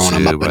punk throwing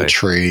them up in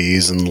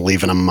trees and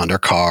leaving them under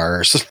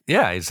cars.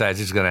 Yeah, he decides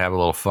he's going to have a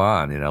little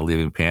fun,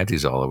 leaving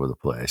panties all over the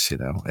place,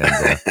 and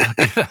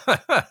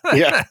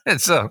yeah.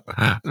 And so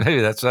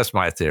maybe that's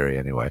my theory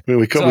anyway.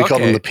 We call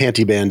them the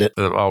Panty Bandit.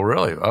 Oh,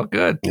 really? Oh,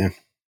 good. Yeah.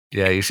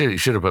 Yeah, you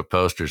should have put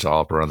posters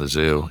all up around the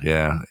zoo.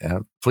 Yeah.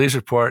 Please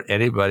report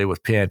anybody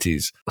with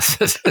panties.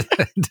 If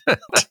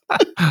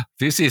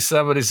you see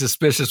somebody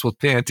suspicious with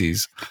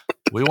panties,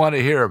 we want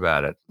to hear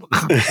about it.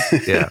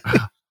 Yeah.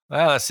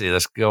 Well, let's see.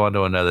 Let's go on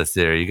to another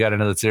theory. You got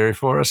another theory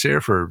for us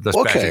here? Let's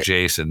back to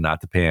Jason,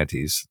 not the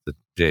panties.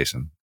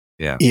 Jason.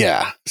 Yeah.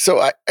 Yeah.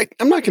 So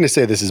I'm not going to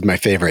say this is my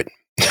favorite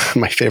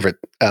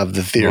of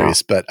the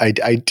theories, but I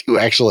do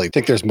actually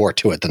think there's more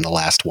to it than the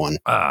last one.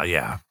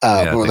 Yeah.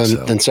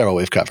 Than several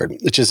we've covered,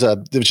 which is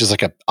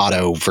like a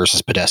auto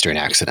versus pedestrian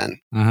accident.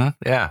 Mm-hmm.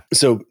 Yeah.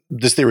 So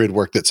this theory would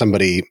work that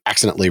somebody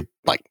accidentally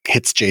like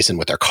hits Jason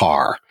with their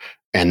car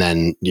and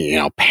then,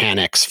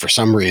 panics for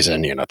some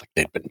reason, like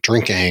they'd been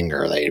drinking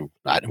or they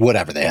had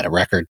a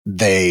record.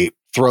 They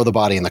throw the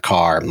body in the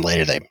car and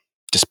later they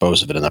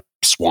dispose of it in a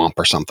swamp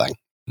or something.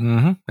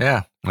 Mm-hmm.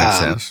 Yeah. Makes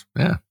sense.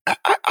 Yeah.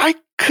 I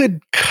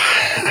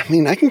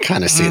can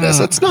kind of see this.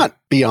 It's not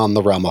beyond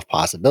the realm of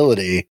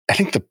possibility. I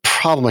think the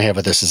problem I have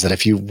with this is that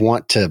if you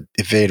want to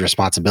evade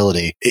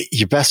responsibility,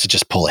 you're best to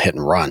just pull a hit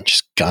and run.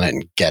 Just gun it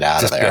and get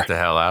out of there. Get the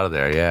hell out of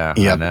there. Yeah.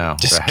 Yep. I know.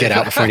 Just get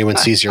out before anyone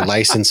sees your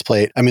license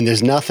plate. I mean,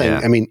 there's nothing.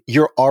 Yeah. I mean,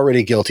 you're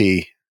already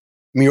guilty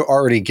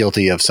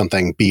of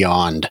something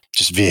beyond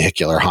just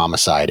vehicular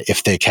homicide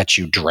if they catch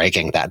you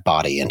dragging that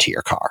body into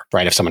your car,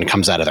 right? If someone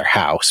comes out of their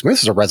house,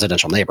 this is a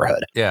residential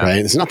neighborhood, right?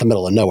 It's not the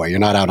middle of nowhere. You're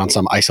not out on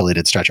some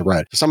isolated stretch of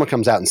road. If someone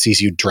comes out and sees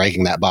you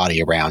dragging that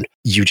body around,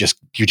 you just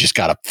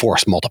got a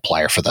force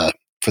multiplier for the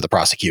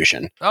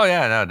prosecution. Oh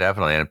yeah, no,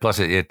 definitely. And plus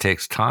it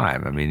takes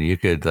time. I mean, you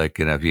could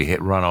if you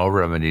run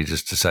over them and you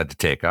just decide to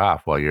take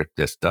off, well,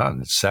 it's done.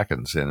 It's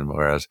seconds. And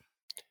whereas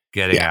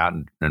getting out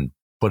and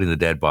putting the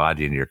dead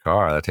body in your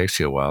car, that takes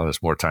you a while.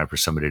 There's more time for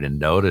somebody to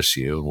notice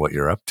you and what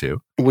you're up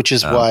to. Which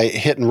is why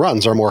hit and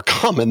runs are more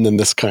common than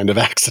this kind of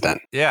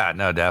accident. Yeah,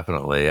 no,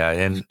 definitely.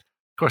 And of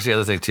course, the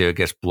other thing too, it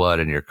gets blood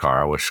in your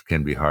car, which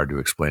can be hard to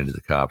explain to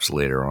the cops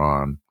later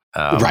on.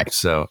 Right.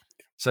 So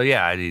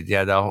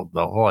the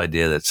whole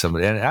idea that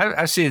somebody, and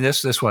I've seen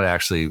this one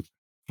actually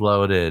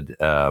floated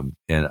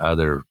in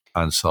other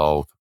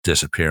unsolved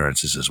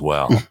disappearances as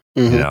well.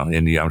 Mm-hmm.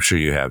 And I'm sure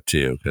you have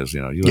too, because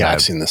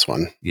I've seen this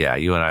one. Yeah,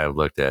 you and I have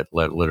looked at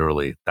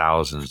literally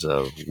thousands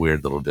of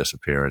weird little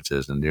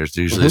disappearances, and there's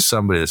usually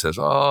somebody that says,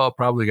 "Oh,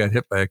 probably got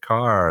hit by a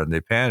car," and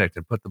they panicked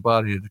and put the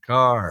body in the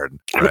car.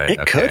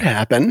 It could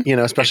happen,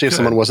 especially if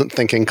someone wasn't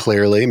thinking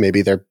clearly.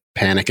 Maybe they're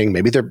panicking.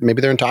 Maybe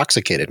they're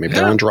intoxicated. Maybe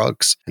they're on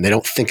drugs and they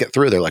don't think it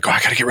through. They're like, "Oh,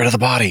 I got to get rid of the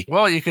body."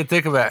 Well, you could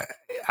think about.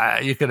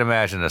 You could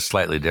imagine a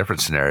slightly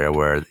different scenario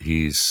where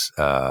he's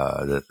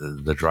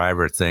the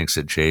driver thinks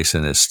that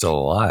Jason is still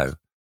alive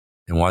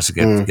and wants to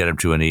get him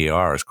to an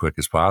ER as quick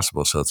as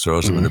possible. So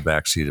throws him in the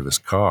backseat of his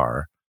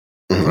car,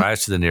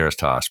 drives to the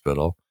nearest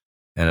hospital,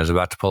 and is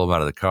about to pull him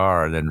out of the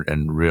car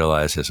and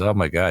realizes, oh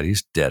my God,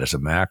 he's dead as a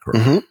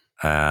mackerel.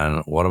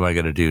 And what am I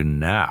going to do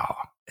now?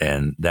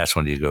 And that's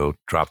when you go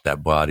drop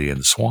that body in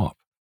the swamp.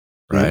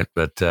 Right.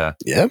 But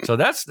so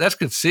that's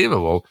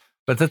conceivable.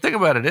 But the thing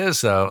about it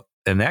is, though,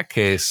 in that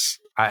case,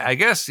 I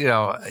guess,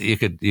 you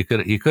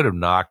could have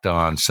knocked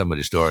on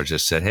somebody's door and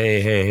just said,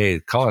 hey,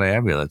 call an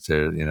ambulance.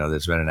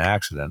 There's been an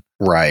accident.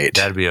 Right.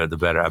 That'd be a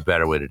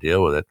better way to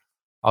deal with it.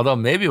 Although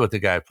maybe what the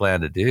guy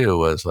planned to do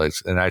was like,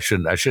 and I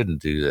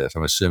shouldn't do this.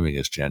 I'm assuming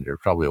his gender,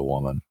 probably a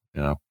woman.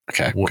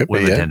 Okay.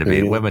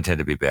 Women tend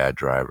to be bad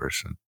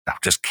drivers. And I'm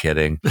just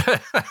kidding.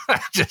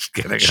 Just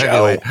kidding.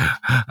 Anyway,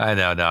 I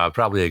know, no,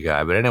 probably a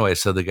guy. But anyway,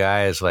 so the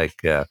guy is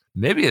like,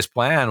 maybe his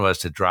plan was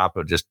to drop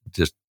it, just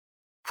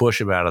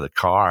push him out of the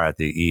car at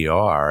the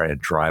ER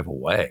and drive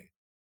away.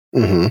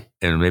 Mm-hmm.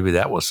 And maybe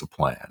that was the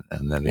plan.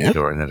 And then,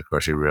 of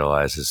course, he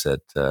realizes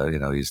that,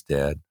 he's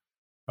dead.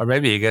 Or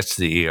maybe he gets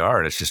to the ER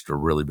and it's just a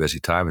really busy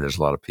time and there's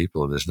a lot of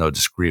people and there's no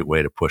discreet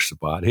way to push the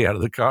body out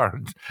of the car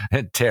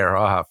and tear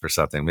off or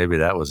something. Maybe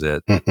that was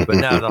it. But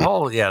no, the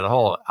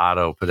whole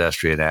auto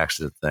pedestrian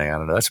accident thing, I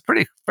don't know. It's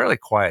a fairly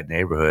quiet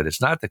neighborhood. It's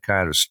not the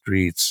kind of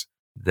streets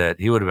that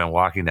he would have been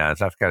walking down.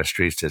 It's not the kind of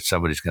streets that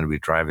somebody's going to be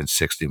driving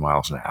 60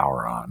 miles an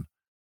hour on.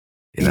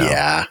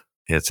 Yeah.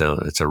 It's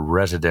a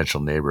residential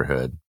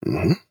neighborhood.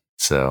 Mm-hmm.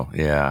 So,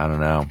 yeah, I don't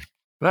know.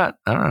 But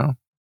I don't know.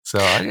 So,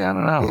 I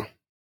don't know.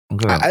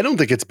 I don't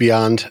think it's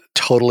beyond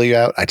totally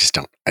out. I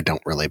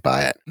don't really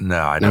buy it. No,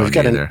 I Now don't we've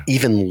got either. an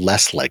even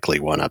less likely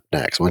one up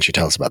next. Why don't you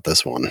tell us about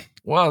this one?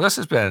 Well, this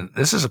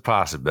is a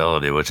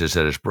possibility, which is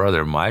that his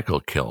brother Michael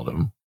killed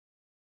him,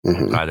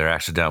 either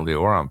accidentally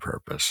or on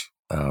purpose.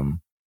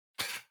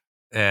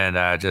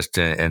 And just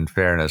in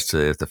fairness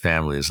to if the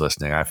family is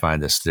listening, I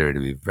find this theory to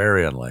be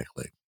very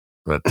unlikely.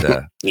 But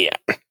yeah,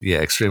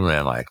 extremely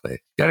unlikely.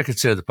 Got to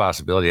consider the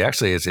possibility.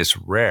 Actually, it's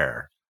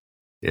rare.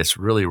 It's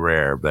really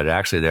rare, but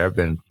actually there have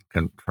been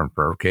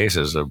confirmed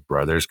cases of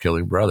brothers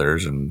killing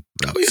brothers and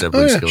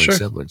siblings killing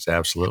siblings.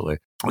 Absolutely.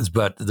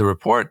 But the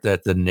report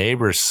that the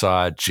neighbors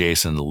saw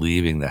Jason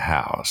leaving the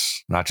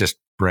house, not just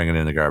bringing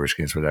in the garbage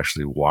cans, but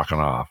actually walking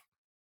off,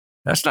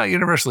 that's not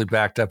universally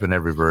backed up in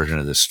every version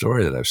of this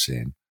story that I've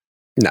seen.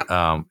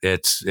 No.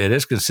 It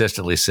is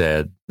consistently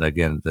said,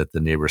 again, that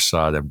the neighbors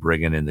saw them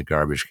bringing in the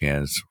garbage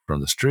cans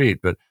from the street.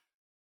 But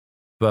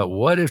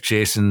what if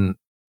Jason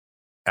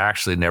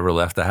actually never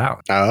left the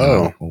house?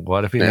 Oh.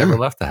 What if he never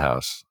left the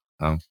house?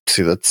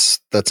 See,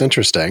 that's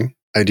interesting.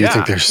 I do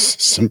think there's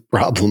some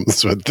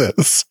problems with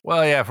this.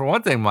 Well, yeah, for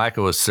one thing,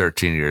 Michael was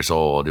 13 years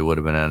old. He would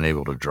have been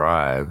unable to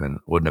drive and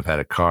wouldn't have had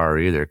a car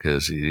either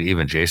because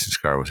even Jason's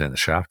car was in the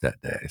shop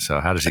that day. So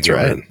how does he get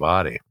rid of the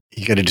body?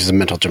 You got to do some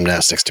mental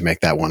gymnastics to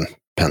make that one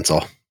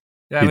pencil.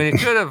 Yeah, I mean,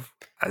 he could have.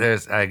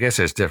 I guess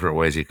there's different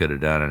ways he could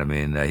have done it. I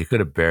mean, he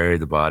could have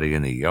buried the body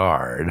in the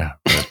yard.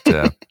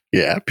 But,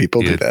 yeah,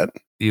 people do that.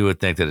 You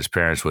would think that his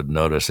parents would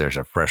notice there's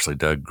a freshly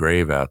dug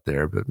grave out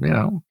there, but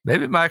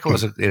maybe Michael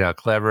was a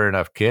clever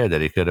enough kid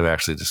that he could have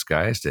actually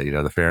disguised it.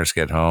 The parents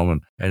get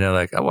home and they're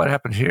like, "Oh, what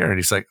happened here?" And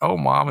he's like, "Oh,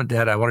 Mom and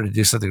Dad, I wanted to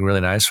do something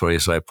really nice for you,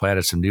 so I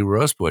planted some new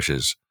rose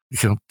bushes.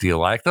 Do you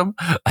like them?"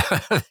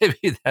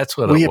 Maybe that's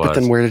what it was. But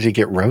then where did he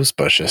get rose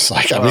bushes?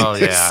 I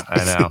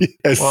know.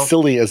 As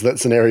silly as that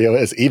scenario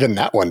is, even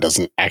that one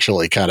doesn't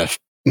actually kind of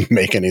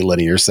make any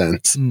linear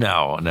sense.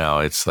 No,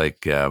 it's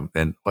like, and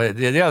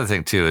the other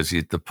thing too is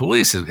the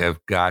police have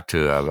got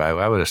to.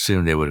 I would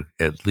assume they would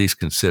at least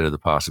consider the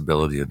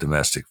possibility of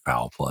domestic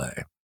foul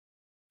play.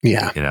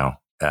 Yeah,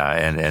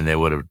 and they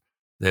would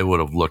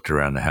have looked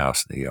around the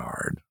house and the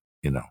yard.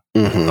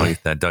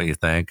 Don't you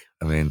think?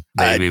 I mean,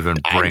 maybe even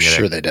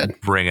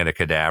bring in a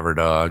cadaver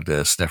dog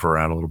to sniff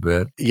around a little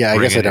bit. Yeah, I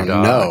guess I don't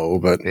know,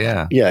 but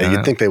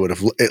you'd think they would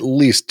have at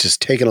least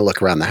just taken a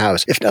look around the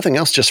house, if nothing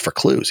else, just for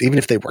clues, even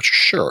if they were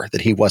sure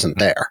that he wasn't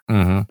there,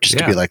 just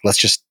to be like, let's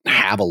just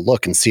have a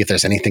look and see if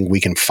there's anything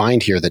we can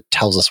find here that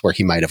tells us where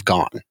he might have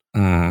gone.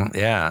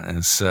 Yeah,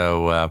 and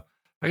so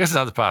I guess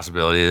another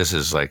possibility, this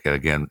is like,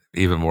 again,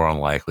 even more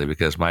unlikely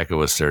because Michael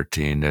was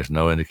 13. There's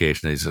no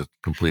indication that he's a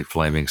complete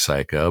flaming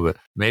psycho, but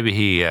maybe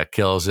he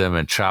kills him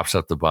and chops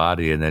up the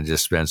body and then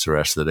just spends the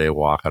rest of the day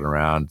walking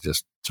around,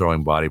 just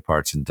throwing body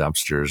parts in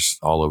dumpsters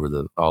all over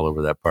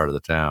that part of the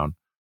town.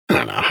 I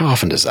don't know. How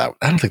often does that?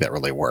 I don't think that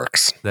really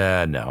works.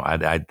 No, I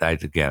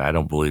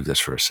don't believe this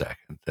for a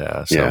second.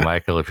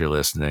 Michael, if you're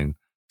listening,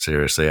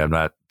 seriously, I'm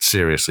not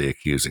seriously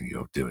accusing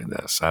you of doing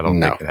this. I don't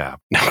think it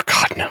happened. No,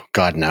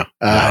 God, no.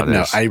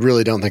 No, I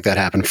really don't think that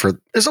happened.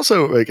 There's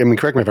also,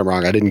 correct me if I'm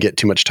wrong, I didn't get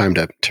too much time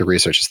to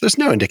research this. There's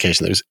no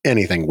indication there's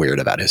anything weird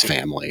about his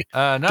family.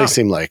 No. They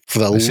seem like, for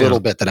the little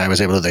bit that I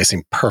was able to, they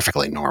seem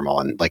perfectly normal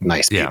and like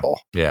nice people.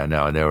 Yeah,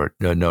 no, and there were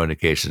no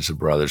indications the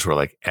brothers were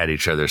like at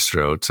each other's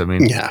throats. I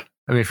mean,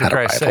 for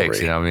Christ's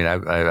sakes,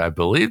 I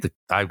believe that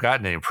I've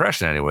gotten an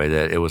impression anyway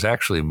that it was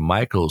actually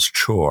Michael's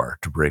chore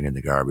to bring in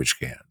the garbage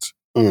cans.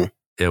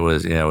 It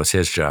was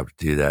his job to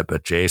do that.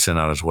 But Jason,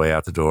 on his way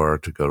out the door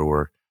to go to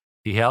work,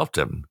 he helped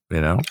him.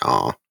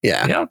 Oh,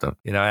 yeah, he helped him.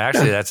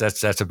 Actually,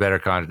 that's a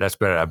better that's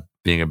better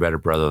being a better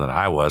brother than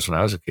I was when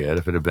I was a kid.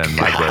 If it had been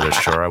my brother's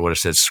chore, I would have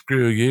said,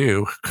 "Screw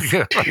you,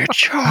 do your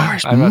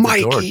chores, I'm at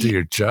Mikey. the door, do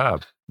your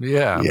job."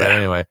 Yeah. But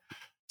anyway,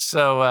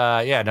 so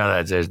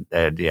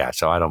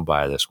so I don't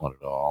buy this one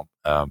at all.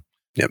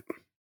 Yep.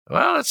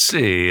 Well, let's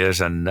see.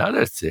 There's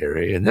another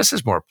theory, and this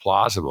is more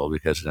plausible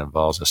because it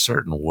involves a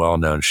certain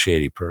well-known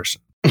shady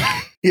person.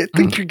 Yeah, I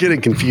think you're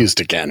getting confused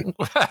again.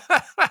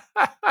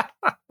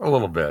 A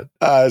little bit.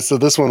 So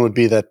this one would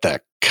be that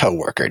the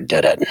coworker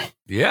did it.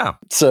 Yeah.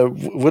 So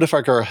what if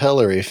our girl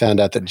Hillary found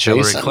out that Jason...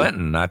 Hillary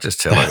Clinton, not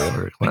just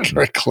Hillary Clinton.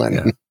 Hillary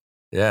Clinton.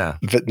 Yeah.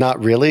 But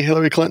not really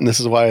Hillary Clinton. This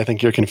is why I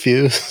think you're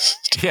confused.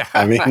 Yeah.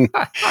 I mean,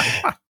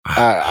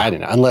 I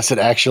don't know. Unless it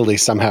actually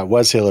somehow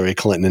was Hillary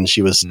Clinton and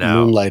she was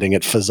moonlighting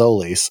at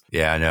Fazoli's.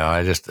 Yeah, no.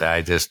 I just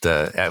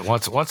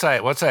once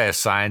I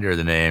assigned her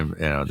the name,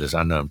 this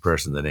unknown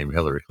person, the name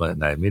Hillary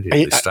Clinton, I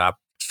immediately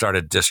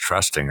started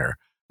distrusting her.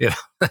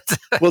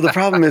 Well, the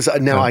problem is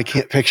now I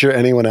can't picture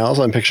anyone else.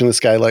 I'm picturing this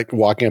guy like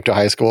walking up to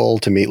high school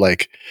to meet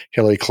like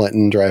Hillary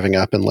Clinton driving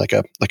up in like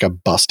a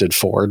busted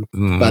Ford.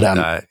 But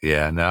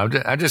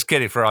I'm just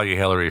kidding for all you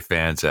Hillary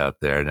fans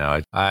out there.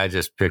 No, I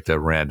just picked a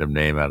random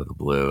name out of the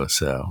blue.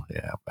 So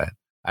yeah,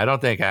 I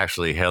don't think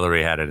actually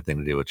Hillary had anything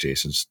to do with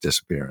Jason's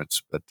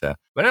disappearance. But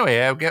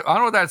anyway, I'll get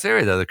on with that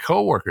theory, though. The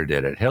coworker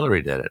did it.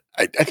 Hillary did it.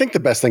 I think the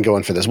best thing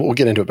going for this, we'll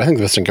get into it, but I think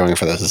the best thing going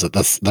for this is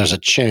that there's a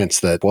chance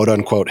that quote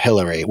unquote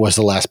Hillary was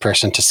the last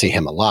person to see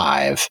him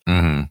alive.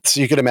 Mm-hmm. So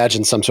you could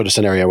imagine some sort of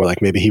scenario where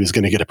like maybe he was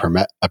going to get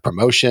a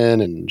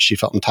promotion and she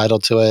felt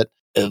entitled to it.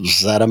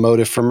 Is that a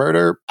motive for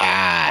murder?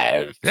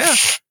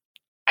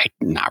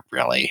 Not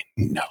really.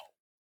 No.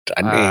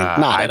 I mean,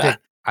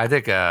 I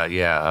think a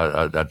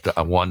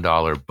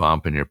 $1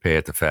 bump in your pay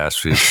at the fast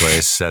food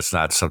place, that's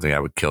not something I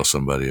would kill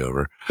somebody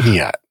over.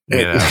 Yeah.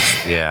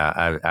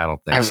 I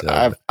don't think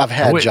so. I've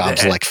had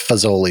jobs like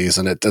Fazoli's,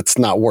 and it's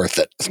not worth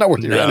it. It's not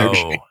worth your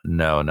energy.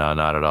 No,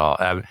 not at all.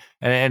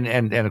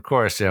 And of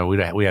course,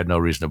 we had no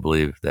reason to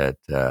believe that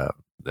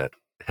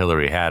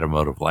Hillary had a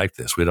motive like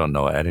this. We don't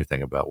know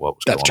anything about what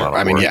was going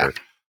on at work or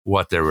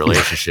what their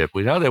relationship.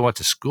 We know they went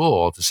to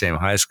school at the same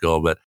high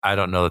school, but I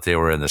don't know that they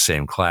were in the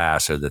same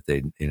class or that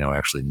they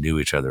actually knew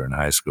each other in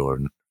high school or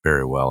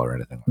very well or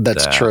anything like that.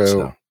 That's true.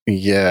 So,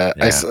 yeah.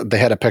 They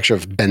had a picture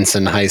of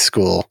Benson High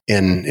School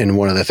in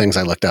one of the things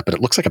I looked up, and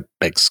it looks like a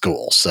big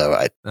school. So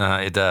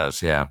it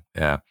does. Yeah.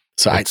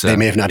 So they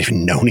may have not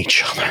even known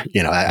each other.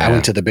 I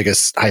went to the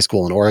biggest high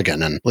school in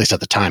Oregon, and at least at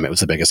the time, it was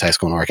the biggest high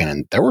school in Oregon.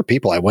 And there were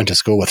people I went to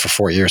school with for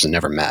 4 years and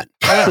never met.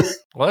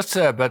 Well,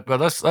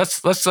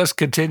 let's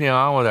continue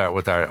on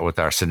with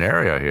our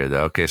scenario here,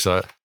 though. Okay,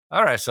 so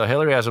all right, so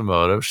Hillary has a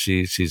motive.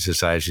 She's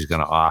decided she's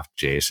going to off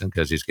Jason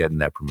because he's getting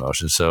that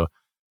promotion. So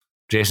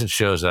Jason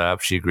shows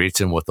up. She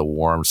greets him with a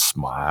warm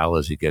smile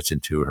as he gets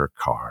into her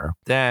car.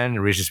 Then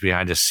reaches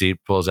behind his seat,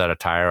 pulls out a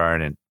tire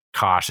iron, and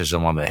cautious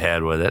him on the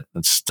head with it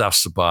and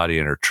stuffs the body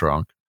in her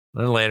trunk.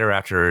 Then later,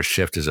 after her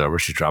shift is over,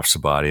 she drops the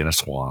body in a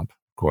swamp.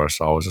 Of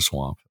course, always a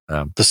swamp.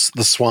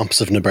 The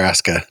swamps of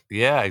Nebraska.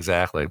 Yeah,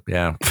 exactly.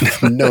 Yeah.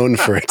 Known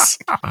for its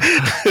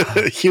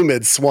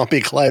humid, swampy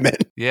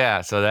climate.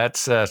 Yeah. So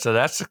that's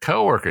the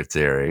coworker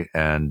theory.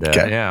 And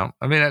I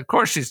mean, of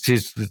course, she's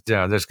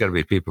there's going to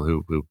be people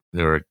who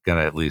are going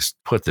to at least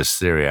put this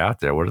theory out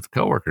there. What if the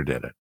coworker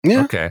did it?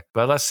 Yeah. Okay.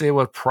 But let's see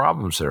what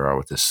problems there are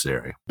with this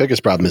theory.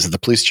 Biggest problem is that the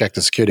police checked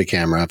the security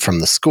camera from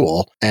the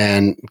school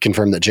and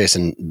confirmed that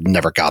Jason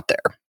never got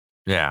there.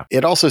 Yeah.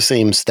 It also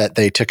seems that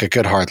they took a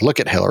good hard look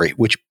at Hillary,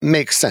 which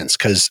makes sense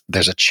because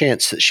there's a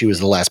chance that she was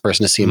the last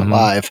person to see him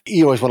alive.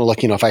 You always want to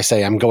look, if I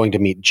say I'm going to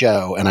meet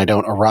Joe and I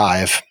don't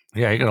arrive,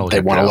 you're gonna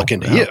they want to look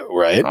into you,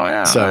 right? Oh,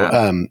 yeah.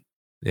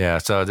 So,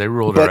 so they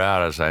ruled her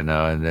out, as I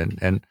know.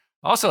 And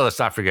also, let's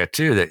not forget,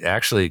 too, that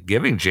actually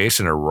giving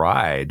Jason a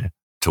ride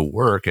to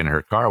work in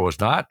her car was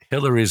not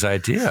Hillary's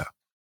idea.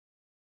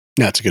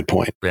 That's a good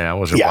point. Yeah, it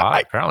was her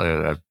boss.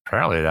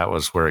 Apparently, that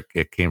was where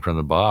it came from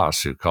the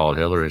boss who called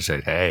Hillary and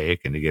said, "Hey,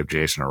 can you give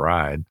Jason a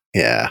ride?"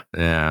 Yeah.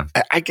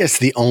 I guess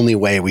the only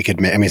way we could,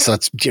 so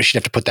she'd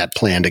have to put that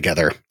plan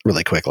together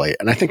really quickly.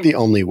 And I think the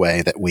only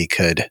way that we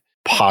could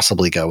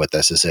possibly go with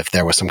this is if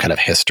there was some kind of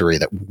history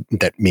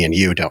that me and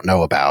you don't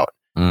know about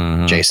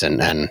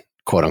Jason and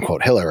quote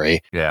unquote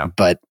Hillary. Yeah.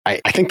 But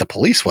I think the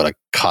police would have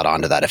caught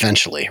on to that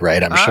eventually,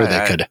 right? I'm sure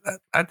they could.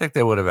 I think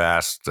they would have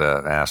asked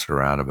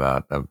around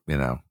about the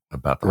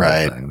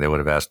whole thing. They would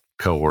have asked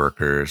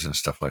coworkers and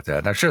stuff like that.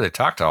 And I'm sure they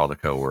talked to all the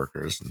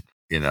coworkers and,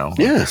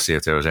 to see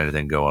if there was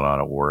anything going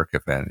on at work,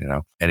 if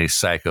any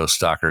psycho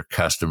stalker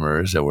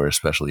customers that were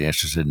especially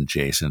interested in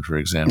Jason, for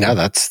example. Yeah,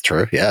 that's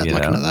true. Yeah,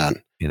 looking at that.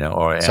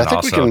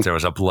 If there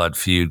was a blood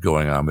feud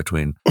going on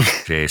between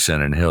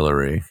Jason and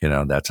Hillary,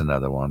 that's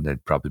another one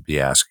they'd probably be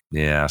asked.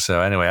 Yeah.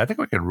 So anyway, I think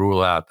we can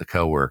rule out the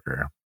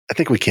coworker. I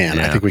think we can.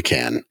 Yeah. I think we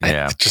can.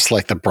 Yeah. Just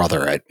like the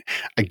brother,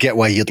 I get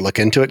why you'd look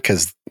into it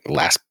because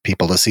last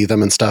people to see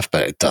them and stuff,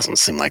 but it doesn't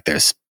seem like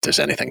there's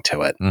anything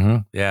to it. Mm-hmm.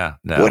 Yeah.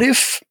 No.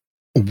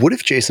 What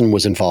if Jason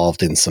was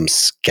involved in some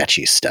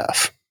sketchy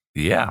stuff?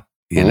 Yeah.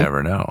 You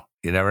never know.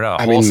 You never know.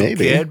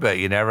 Maybe. Kid, but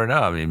you never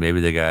know. I mean, maybe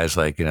the guy's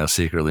like,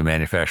 secretly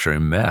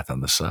manufacturing meth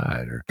on the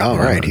side.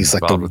 Right. He's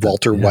like the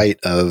Walter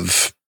White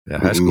of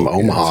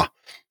Omaha.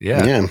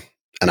 Yeah. Yeah.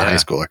 And a high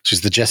schooler.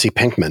 She's the Jesse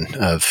Pinkman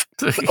of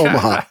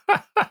Omaha.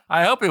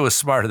 I hope he was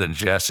smarter than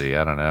Jesse.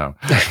 I don't know.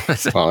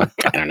 Well,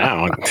 I don't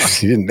know.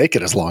 He didn't make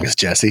it as long as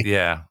Jesse.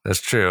 Yeah, that's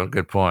true.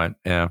 Good point.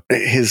 Yeah.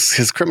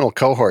 His criminal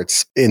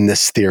cohorts in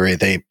this theory,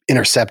 they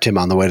intercept him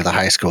on the way to the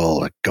high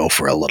school, go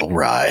for a little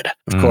ride.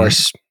 Of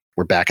course,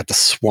 we're back at the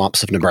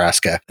swamps of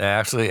Nebraska. It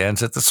actually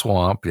ends at the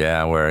swamp,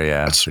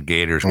 where the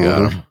gators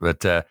go. But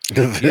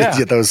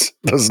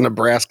those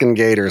Nebraskan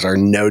gators are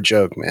no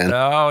joke, man.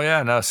 Oh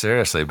yeah, no,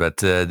 seriously.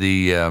 But I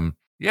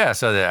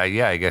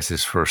guess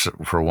it's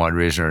for one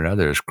reason or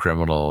another, his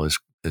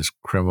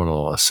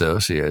criminal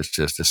associates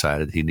just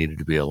decided he needed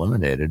to be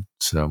eliminated.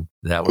 So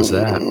that was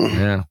that.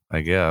 Yeah,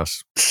 I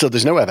guess. So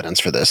there's no evidence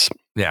for this.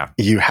 Yeah.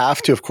 You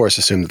have to, of course,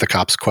 assume that the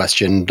cops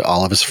questioned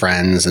all of his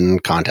friends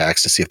and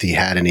contacts to see if he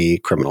had any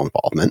criminal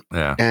involvement.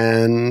 Yeah.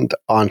 And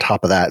on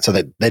top of that, so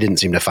that they didn't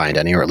seem to find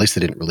any, or at least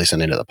they didn't release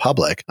any to the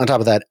public. On top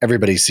of that,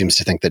 everybody seems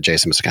to think that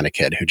Jason was the kind of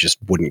kid who just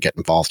wouldn't get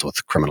involved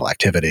with criminal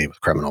activity,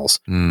 with criminals.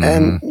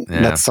 And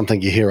that's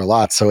something you hear a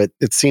lot. So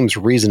it seems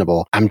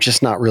reasonable. I'm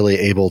just not really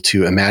able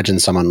to imagine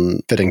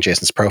someone fitting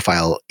Jason's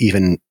profile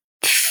even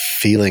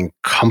feeling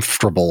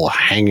comfortable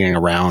hanging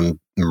around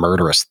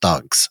murderous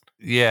thugs.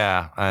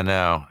 Yeah, I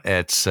know.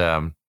 It's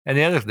and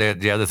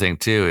the other thing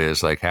too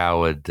is like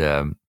how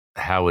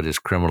would his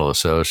criminal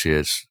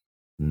associates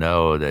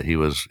know that he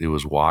was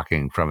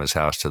walking from his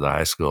house to the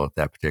high school at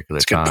that particular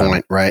That's a time? good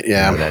point, right?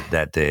 Yeah.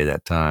 That day,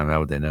 that time. How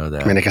would they know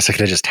that? I mean, I guess it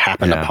could have just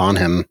happened upon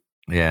him.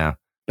 Yeah.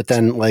 But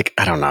then, like,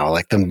 I don't know,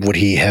 like, then would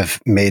he have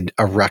made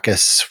a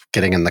ruckus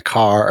getting in the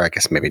car? Or I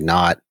guess maybe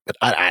not. But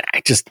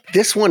I just,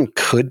 this one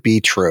could be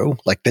true.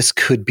 Like, this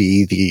could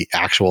be the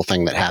actual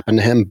thing that happened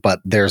to him, but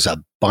there's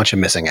a bunch of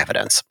missing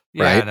evidence.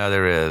 Yeah, right? no,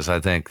 there is.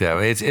 I think that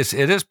it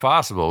is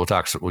possible.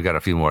 We got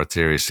a few more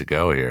theories to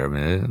go here. I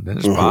mean, it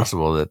is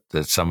possible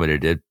that somebody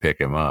did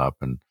pick him up,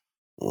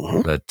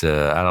 but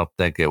I don't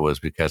think it was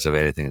because of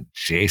anything that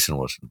Jason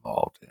was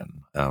involved in.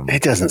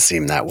 It doesn't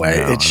seem that way.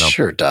 No, it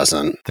sure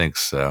doesn't. Think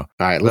so.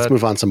 All right, let's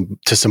move on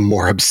to some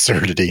more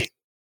absurdity.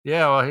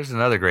 Yeah, well, here's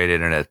another great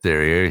internet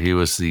theory. He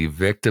was the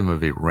victim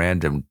of a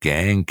random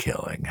gang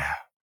killing.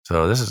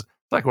 So this is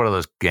like one of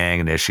those gang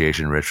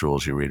initiation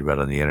rituals you read about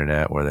on the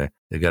internet, where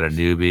they got a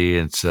newbie,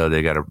 and so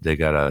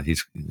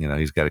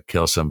he's got to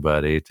kill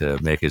somebody to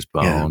make his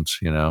bones.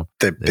 Yeah. You know,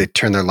 they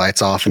turn their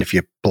lights off, and if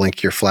you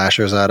blink your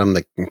flashers at them,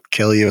 they can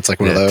kill you. It's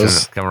like one of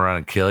those. Come around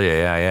and kill you.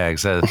 Yeah,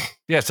 exactly.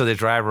 Yeah, so they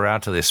drive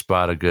around till they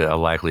spot a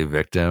likely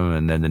victim,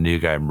 and then the new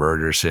guy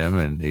murders him,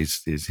 and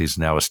he's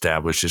now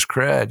established his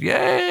cred.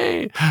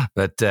 Yay!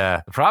 But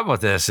the problem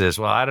with this is,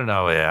 well, I don't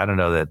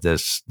know that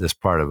this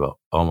part of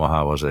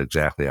Omaha was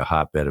exactly a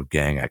hotbed of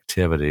gang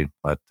activity,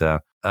 but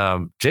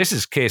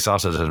Jason's case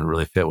also doesn't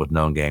really fit with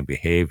known gang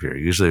behavior.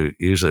 Usually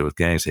with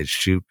gangs, they'd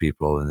shoot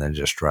people and then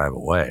just drive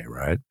away,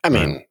 right? I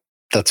mean,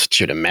 that's what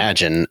you'd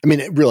imagine. I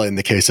mean, really, in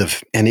the case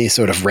of any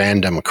sort of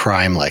random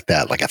crime like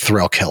that, like a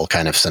thrill kill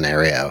kind of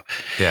scenario,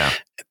 yeah,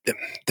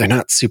 they're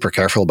not super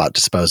careful about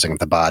disposing of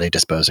the body,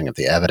 disposing of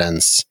the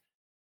evidence.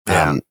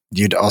 Yeah.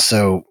 You'd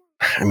also,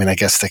 I mean, I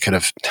guess they could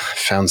have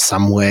found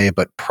some way,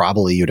 but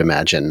probably you'd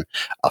imagine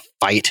a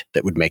fight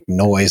that would make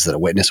noise that a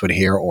witness would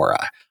hear, or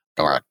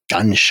a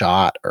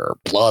gunshot, or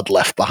blood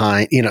left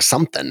behind,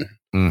 something.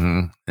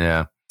 Mm-hmm.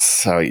 Yeah.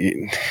 So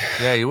you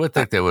would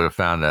think they would have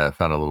found a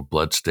little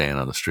blood stain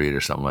on the street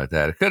or something like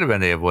that. It could have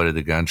been they avoided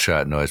the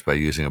gunshot noise by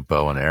using a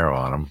bow and arrow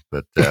on them.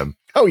 But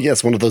oh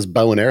yes, one of those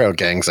bow and arrow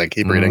gangs I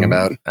keep reading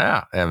about.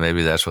 Yeah,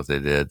 maybe that's what they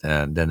did.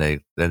 And then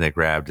they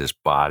grabbed his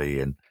body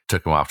and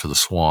took him off to the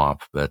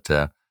swamp. But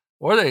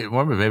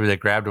or maybe they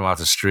grabbed him off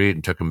the street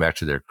and took him back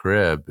to their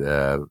crib,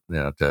 to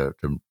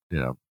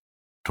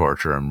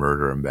torture and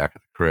murder him back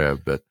at the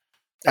crib. But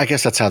I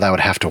guess that's how that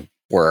would have to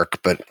work.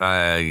 But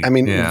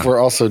we're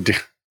also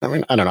I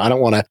don't know. I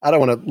don't want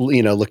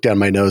to, look down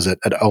my nose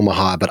at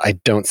Omaha, but I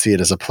don't see it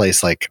as a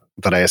place like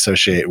that I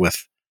associate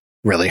with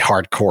really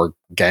hardcore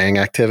gang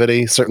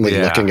activity. Certainly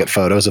looking at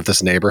photos of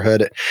this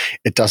neighborhood,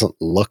 it doesn't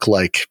look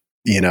like,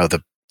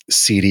 the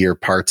seedier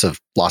parts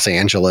of Los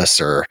Angeles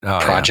or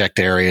project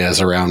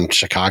areas around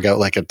Chicago.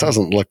 Like, it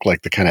doesn't look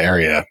like the kind of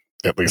area,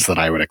 at least that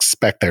I would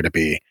expect there to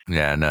be.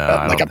 Yeah, no,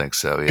 I don't think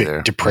so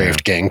either.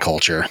 Depraved gang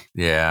culture.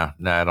 Yeah,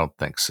 no, I don't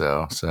think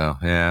so. So,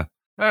 yeah.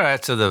 All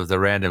right, so the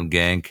random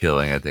gang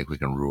killing, I think we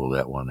can rule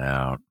that one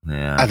out.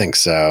 Yeah, I think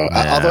so.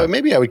 Yeah. Although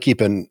maybe I would keep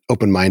an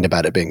open mind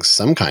about it being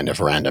some kind of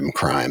random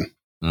crime.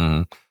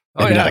 Mm-hmm.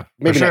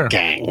 Maybe not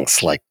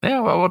gangs. Like, we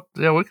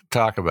can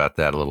talk about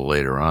that a little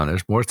later on.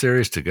 There's more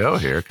theories to go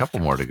here. A couple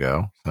more to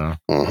go. So,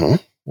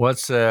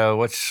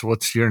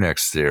 what's your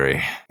next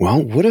theory?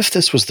 Well, what if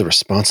this was the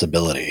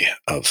responsibility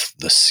of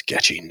the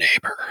sketchy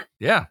neighbor?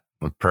 Yeah.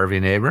 A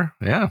pervy neighbor,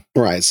 yeah.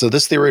 Right. So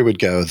this theory would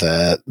go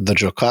that the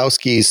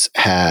Jolkowskis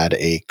had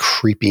a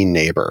creepy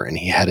neighbor, and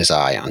he had his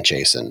eye on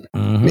Jason.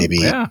 Mm-hmm. Maybe,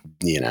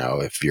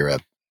 if you're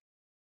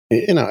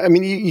I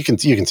mean, you can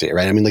see it,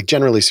 right? I mean, like,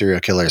 generally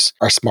serial killers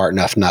are smart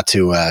enough not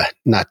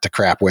to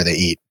crap where they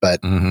eat, but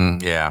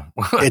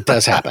it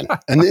does happen,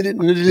 and it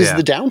is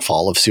the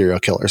downfall of serial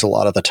killers a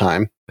lot of the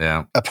time.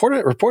 Yeah.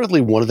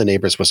 Reportedly, one of the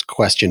neighbors was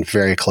questioned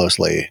very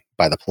closely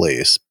by the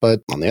police,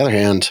 but on the other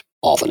hand,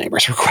 all the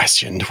neighbors were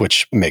questioned,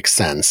 which makes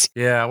sense.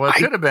 Yeah, well, it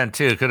could have been,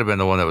 too. It could have been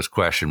the one that was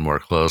questioned more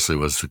closely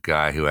was the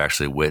guy who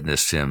actually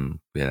witnessed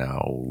him,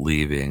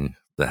 leaving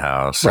the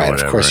house. Right, or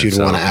whatever. Of course, you'd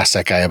want to ask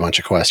that guy a bunch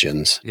of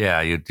questions. Yeah,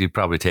 you'd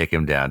probably take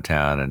him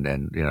downtown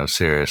and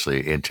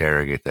seriously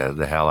interrogate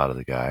the hell out of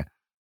the guy.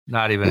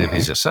 Not even if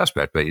he's a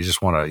suspect, but you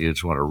just want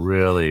to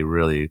really,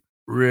 really,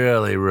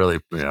 really, really,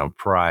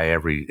 pry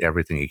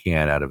everything you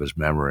can out of his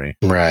memory.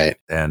 Right.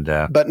 And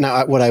but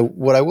now what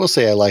I will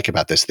say I like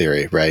about this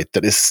theory, right,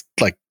 that is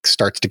like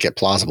starts to get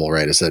plausible,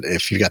 right, is that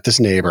if you got this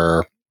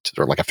neighbor,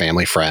 or like a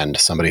family friend,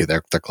 somebody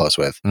they're close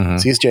with,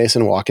 sees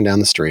Jason walking down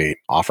the street,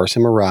 offers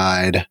him a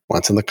ride,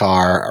 once in the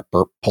car,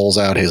 pulls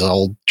out his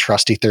old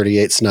trusty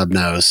 38 snub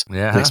nose,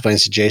 and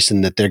explains to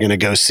Jason that they're going to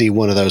go see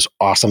one of those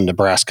awesome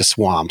Nebraska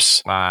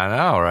swamps. I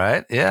know,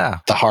 right? Yeah.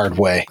 The hard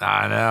way.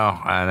 I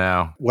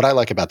know. What I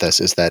like about this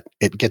is that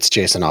it gets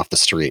Jason off the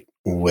street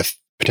with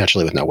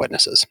potentially with no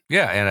witnesses.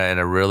 Yeah, and in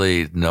a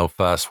really no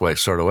fuss way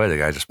sort of way, the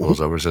guy just pulls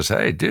over and says,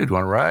 "Hey, dude,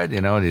 want to ride?"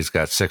 And he's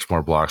got 6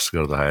 more blocks to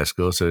go to the high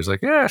school, so he's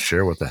like, "Yeah,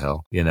 sure, what the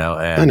hell?" And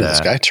I know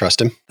this guy,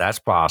 trust him. That's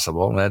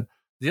possible. And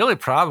the only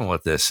problem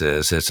with this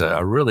is it's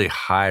a really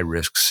high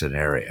risk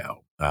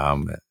scenario.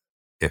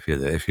 If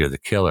you're the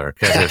killer,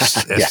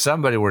 because if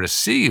somebody were to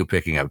see you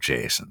picking up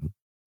Jason,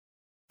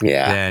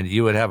 then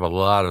you would have a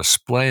lot of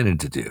explaining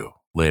to do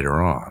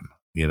later on.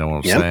 You know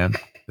what I'm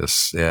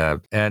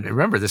saying? And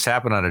remember, this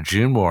happened on a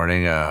June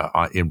morning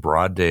in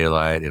broad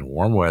daylight in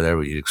warm weather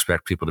where you'd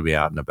expect people to be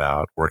out and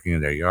about, working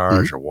in their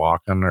yards or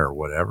walking or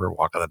whatever,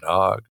 walking the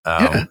dog.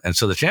 And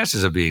so the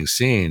chances of being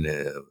seen,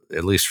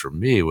 at least for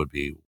me, would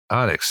be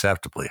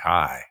unacceptably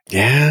high.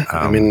 Yeah.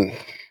 I mean,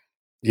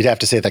 you'd have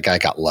to say that guy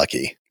got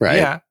lucky,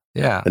 right?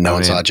 Yeah. That no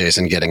one saw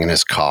Jason getting in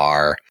his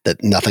car,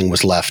 that nothing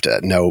was left,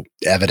 no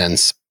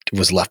evidence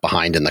was left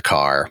behind in the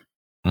car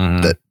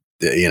that,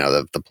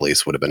 the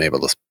police would have been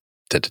able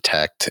to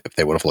detect if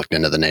they would have looked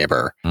into the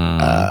neighbor.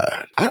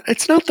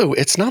 It's not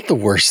the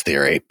worst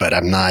theory, but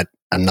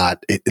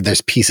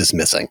there's pieces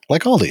missing,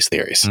 like all these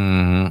theories.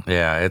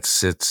 Yeah,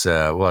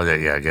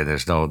 again,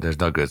 there's no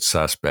good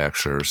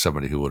suspects or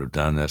somebody who would have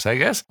done this. I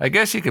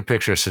guess you could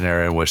picture a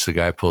scenario in which the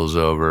guy pulls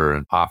over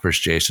and offers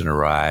Jason a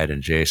ride,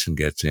 and Jason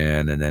gets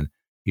in, and then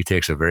he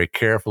takes a very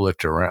careful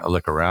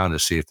look around to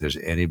see if there's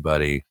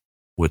anybody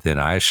within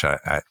eyeshot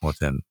that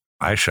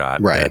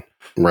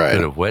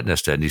could have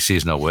witnessed it, and he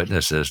sees no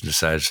witnesses and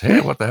decides,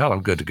 hey, what the hell,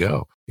 I'm good to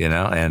go. And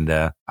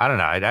I don't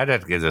know, I'd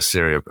have to give this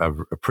theory a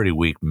pretty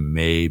weak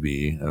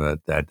maybe.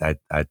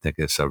 I think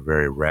it's a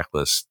very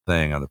reckless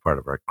thing on the part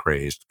of our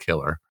crazy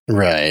killer.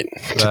 Right.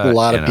 But, a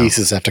lot of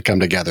pieces have to come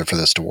together for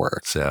this to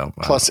work. So,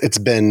 plus it's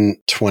been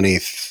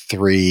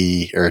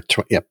 23 or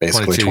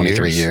basically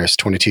 23 years,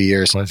 22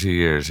 years. 22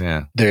 years,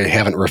 yeah. They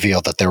haven't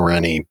revealed that there were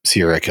any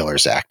serial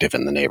killers active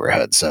in the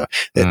neighborhood. So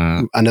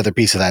another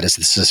piece of that is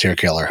this is a serial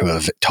killer who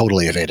have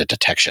totally evaded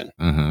detection.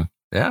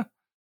 Yeah.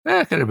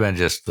 It could have been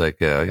just like,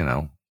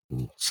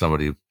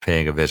 somebody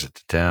paying a visit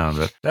to town.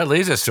 But that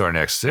leads us to our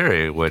next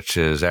theory, which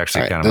is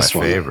actually kind of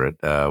my favorite,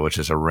 which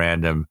is a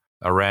random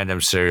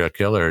serial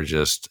killer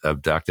just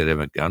abducted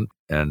him at gun.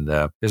 And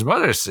his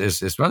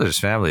mother's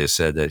family has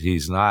said that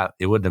he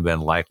wouldn't have been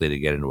likely to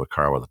get into a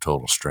car with a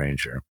total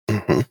stranger.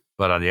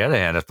 But on the other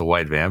hand, if the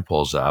white van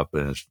pulls up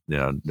and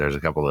there's a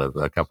couple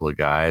of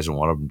guys and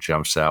one of them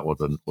jumps out with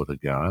a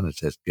gun and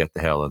says, "Get the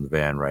hell in the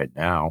van right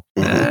now,"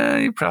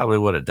 he probably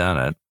would have done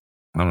it.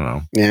 I don't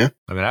know. Yeah.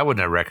 I mean, I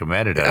wouldn't have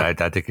recommended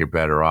it. I think you're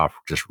better off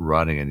just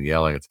running and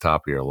yelling at the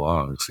top of your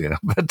lungs,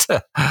 But,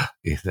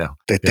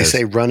 They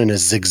say run in a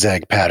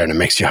zigzag pattern. It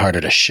makes you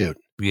harder to shoot.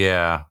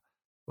 Yeah.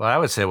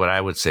 Well, what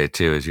I would say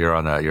too is you're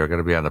going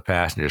to be on the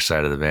passenger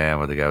side of the van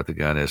where the guy with the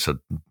gun is.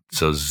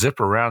 So zip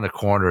around the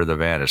corner of the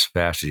van as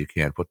fast as you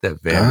can. Put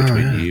that van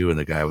between you and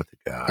the guy with the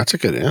gun. That's a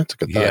good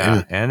thought.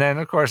 Yeah. And then,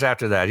 of course,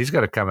 after that, he's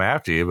going to come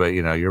after you. But,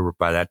 you're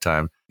by that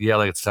time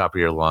yelling at the top of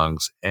your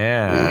lungs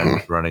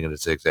and running in a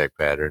zigzag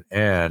pattern.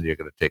 And you're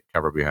going to take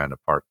cover behind a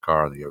parked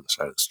car on the other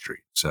side of the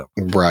street. So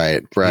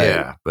Right.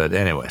 Yeah. But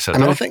anyway, so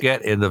don't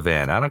get in the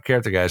van. I don't care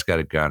if the guy's got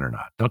a gun or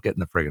not. Don't get in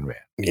the friggin' van.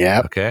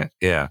 Yeah. Okay.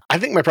 Yeah. I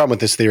think my problem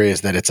with this theory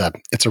is that it's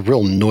a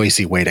real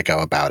noisy way to go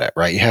about it,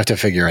 right? You have to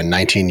figure a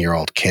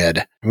 19-year-old kid.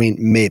 I mean,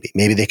 maybe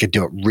they could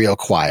do it real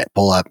quiet.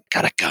 Pull up,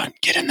 got a gun,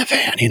 get in the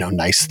van,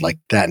 nice like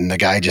that. And the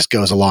guy just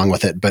goes along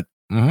with it. But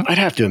I'd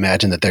have to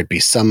imagine that there'd be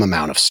some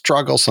amount of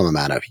struggle, some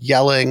amount of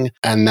yelling,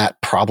 and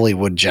that probably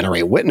would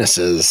generate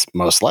witnesses,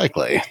 most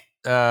likely.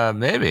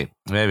 Maybe,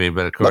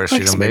 but of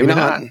course, maybe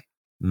not.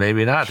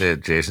 Maybe not.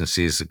 Jason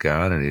sees the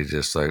gun and he's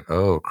just like,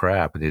 "Oh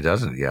crap!" and he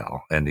doesn't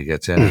yell, and he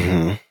gets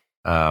in.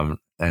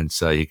 And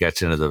so he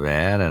gets into the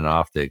van and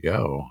off they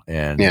go.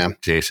 And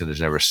Jason is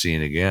never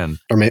seen again.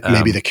 Or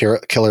maybe the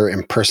killer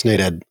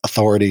impersonated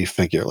authority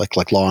figure,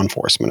 like law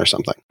enforcement or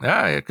something.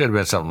 Yeah, it could have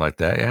been something like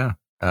that. Yeah,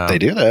 they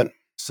do that.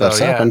 That's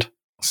happened.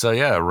 So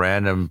a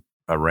random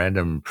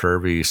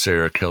pervy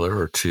serial killer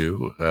or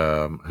two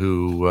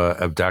who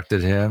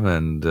abducted him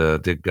and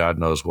did God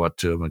knows what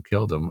to him and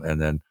killed him,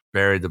 and then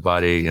buried the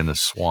body in the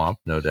swamp.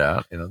 No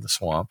doubt, the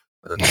swamp.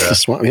 The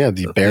swamp. Yeah,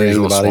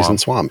 burying the bodies in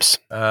swamps.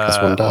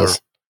 That's one does.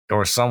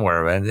 Or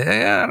somewhere. And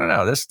I don't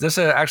know. This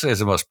actually is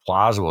the most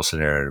plausible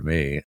scenario to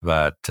me.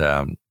 But,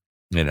 and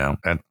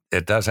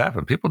it does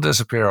happen. People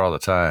disappear all the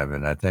time.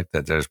 And I think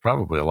that there's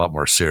probably a lot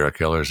more serial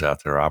killers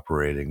out there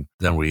operating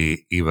than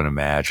we even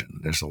imagine.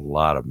 There's a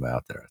lot of them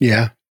out there.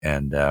 Yeah.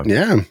 And,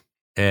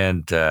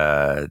 And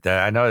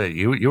I know that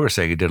you were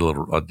saying you did a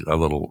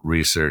little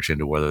research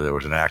into whether there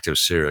was an active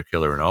serial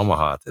killer in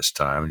Omaha at this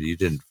time, and you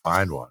didn't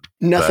find one.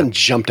 Nothing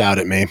jumped out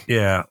at me.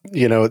 Yeah.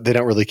 They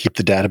don't really keep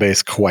the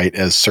database quite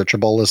as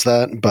searchable as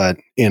that, but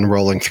in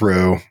rolling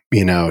through,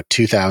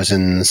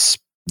 2000s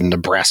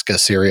Nebraska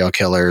serial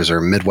killers or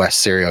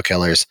Midwest serial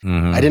killers.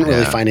 I didn't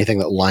really find anything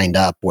that lined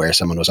up where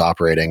someone was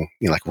operating,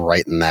 like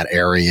right in that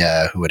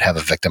area who would have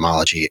a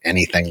victimology,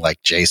 anything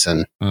like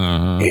Jason.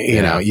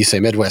 You know, you say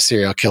Midwest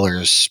serial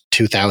killers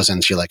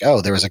 2000s, you're like,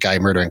 oh, there was a guy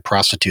murdering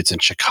prostitutes in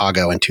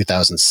Chicago in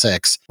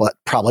 2006. Well, that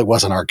probably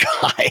wasn't our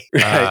guy,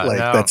 right?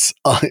 That's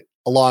a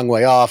long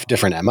way off,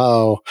 different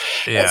MO.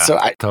 Yeah, so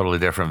totally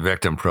different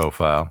victim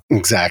profile.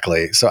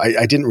 Exactly. So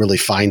I didn't really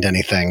find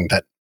anything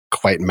that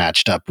quite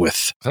matched up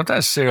with.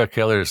 Sometimes serial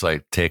killers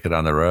take it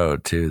on the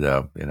road too,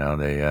 though. You know,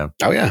 they.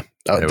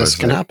 This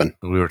can happen.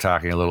 We were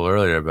talking a little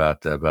earlier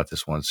about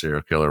this one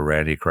serial killer,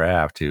 Randy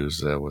Kraft, who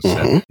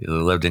he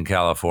lived in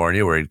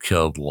California where he'd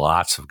killed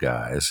lots of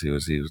guys. He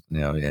was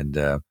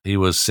he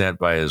was sent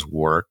by his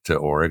work to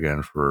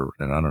Oregon for,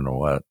 and I don't know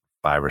what,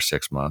 5 or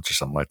 6 months or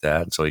something like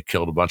that. And so he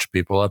killed a bunch of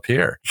people up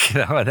here,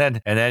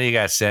 and then he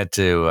got sent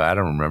to, I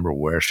don't remember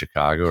where,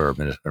 Chicago or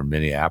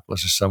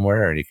Minneapolis or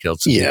somewhere. And he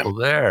killed some people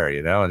there,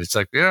 and it's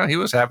like, he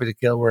was happy to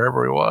kill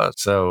wherever he was.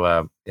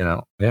 So,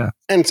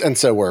 And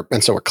so we're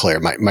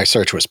clear. My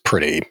search was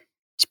pretty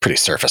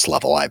surface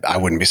level. I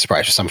wouldn't be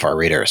surprised if some of our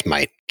readers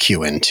might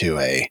cue into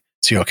a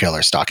serial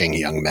killer stalking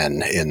young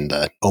men in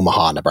the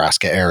Omaha,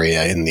 Nebraska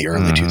area in the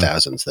early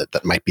 2000s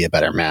that might be a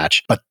better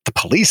match. But the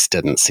police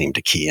didn't seem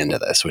to key into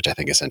this, which I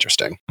think is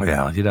interesting.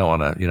 Yeah, you don't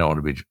want to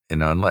be, you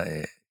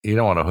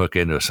don't want to hook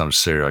into some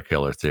serial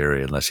killer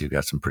theory unless you've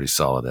got some pretty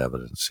solid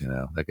evidence.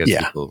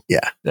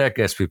 That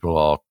gets people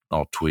all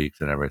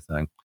tweaked and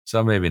everything.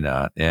 So maybe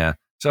not. Yeah.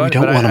 So we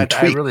don't want them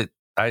tweaked.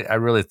 I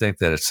really think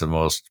that it's the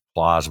most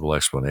plausible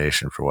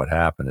explanation for what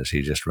happened is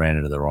he just ran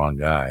into the wrong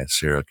guy, a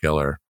serial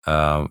killer,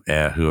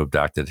 who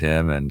abducted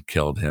him and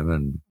killed him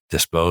and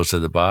disposed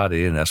of the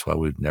body, and that's why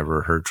we've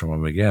never heard from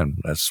him again.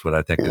 That's what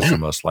I think is the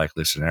most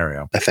likely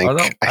scenario. I think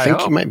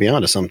you might be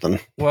onto something.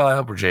 Well, I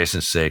hope for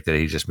Jason's sake that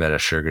he just met a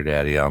sugar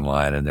daddy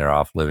online and they're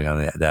off living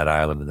on that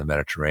island in the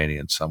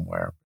Mediterranean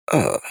somewhere.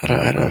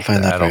 I don't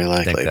find that very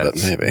likely, but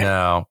maybe.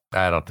 No,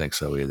 I don't think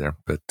so either.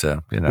 But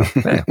yeah.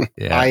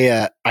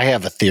 I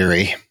have a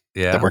theory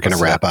that we're going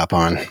to wrap up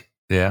on.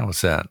 Yeah,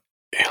 what's that?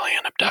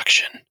 Alien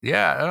abduction.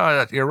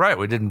 Yeah, you're right.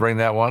 We didn't bring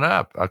that one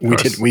up. We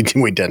didn't.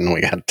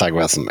 We had to talk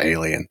about some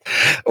alien.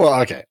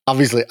 Well, okay.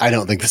 Obviously, I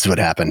don't think this would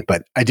happen,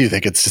 but I do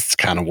think it's just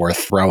kind of worth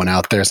throwing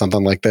out there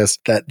something like this,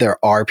 that there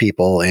are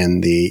people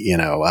in the,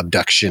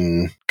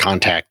 abduction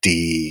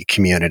contactee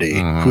community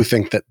who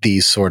think that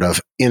these sort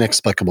of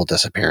inexplicable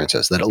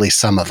disappearances, that at least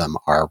some of them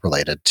are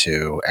related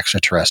to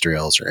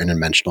extraterrestrials or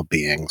interdimensional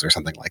beings or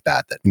something like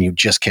that, that you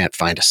just can't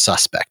find a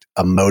suspect,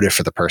 a motive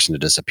for the person to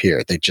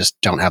disappear. They just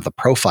don't have the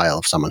profile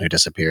of someone who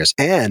disappears,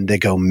 and they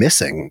go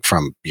missing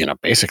from,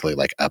 basically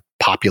like a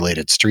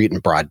populated street in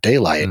broad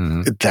daylight,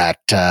 that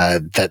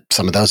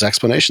some of those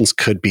explanations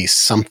could be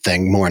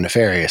something more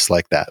nefarious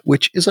like that,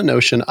 which is a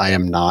notion I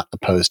am not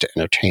opposed to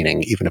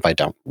entertaining, even if I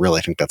don't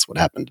really think that's what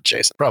happened to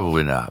Jason.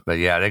 Probably not, but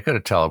yeah, they could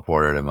have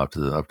teleported him up to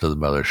the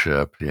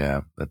mothership.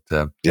 Yeah, but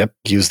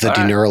use the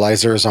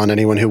deneuralizers on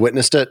anyone who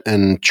witnessed it,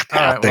 and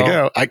out they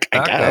go. I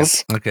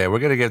guess. Okay, we're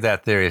gonna give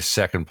that theory a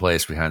second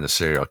place behind the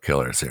serial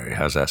killer theory.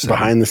 How's that sound?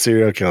 Behind the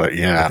serial killer,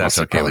 yeah, that's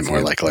okay. Probably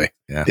more likely.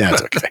 Yeah,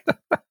 it's okay.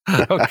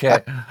 Okay.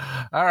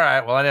 All right.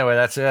 Well, anyway,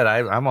 that's it.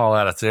 I'm all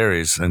out of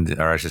theories,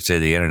 or I should say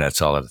the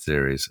internet's all out of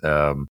theories.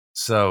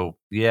 So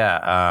yeah.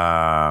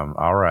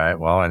 All right.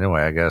 Well,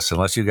 anyway, I guess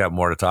unless you got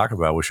more to talk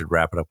about, we should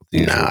wrap it up with the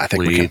usual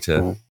plea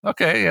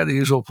the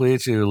usual plea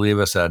to leave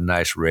us a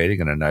nice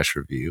rating and a nice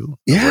review.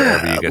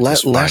 Yeah.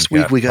 Last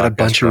week we got a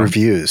bunch of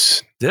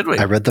reviews. Did we?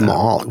 I read them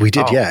all. We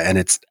did, yeah, and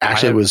it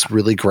was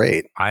really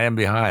great. I am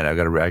behind. I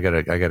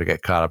gotta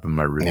get caught up in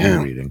my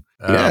review reading.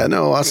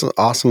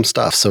 Awesome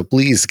stuff. So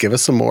please give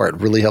us some more. It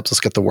really helps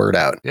us get the word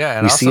out. Yeah,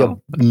 and we see a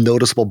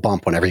noticeable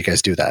bump whenever you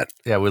guys do that.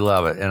 Yeah, we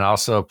love it. And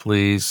also,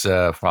 please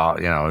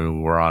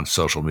follow. We're on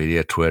social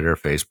media: Twitter,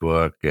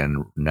 Facebook,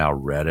 and now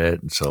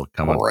Reddit. And so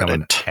come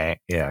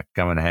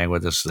and hang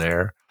with us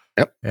there.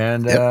 Yep.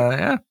 And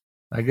I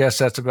guess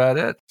that's about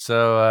it.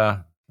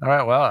 So. All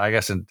right. Well, I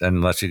guess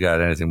unless you got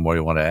anything more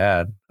you want to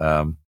add,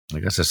 I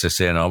guess let's just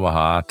say in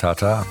Omaha,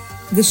 ta-ta.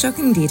 The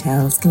Shocking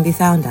Details can be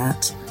found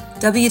at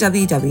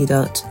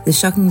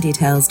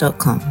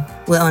www.theshockingdetails.com.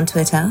 We're on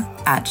Twitter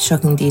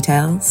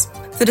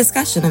 @ShockingDetails. For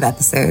discussion of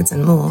episodes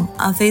and more,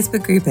 our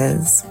Facebook group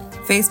is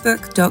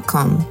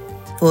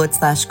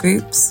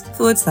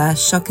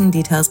facebook.com/groups/Shocking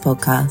Details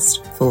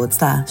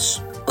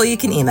Podcast/. Or you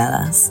can email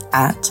us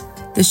at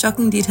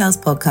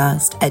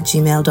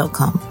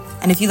theshockingdetailspodcast@gmail.com.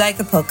 And if you like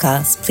the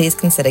podcast, please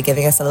consider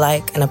giving us a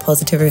like and a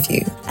positive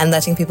review and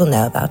letting people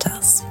know about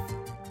us.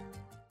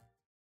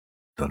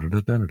 Oh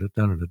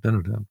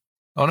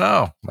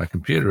no, my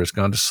computer has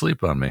gone to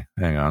sleep on me.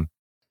 Hang on.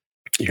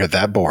 You're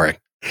that boring.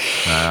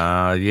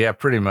 Yeah,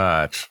 pretty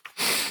much.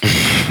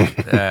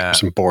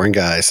 Some boring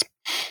guys.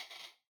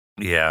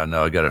 Yeah,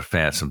 no, I got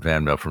some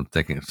fan mail from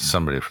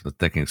somebody from the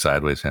Thinking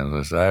Sideways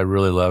handlers. I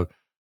really love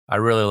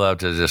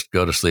to just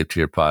go to sleep to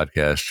your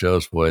podcast.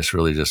 Joe's voice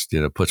really just,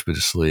 puts me to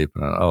sleep.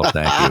 Thank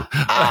you.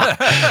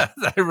 I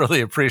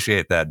really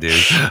appreciate that,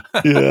 dude.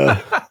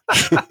 Yeah.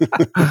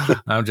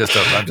 I'm just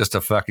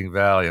a fucking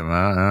Valium,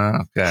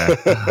 huh? Okay.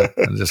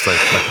 I'm just like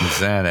fucking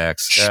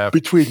Xanax.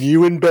 Between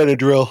you and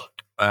Benadryl.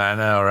 I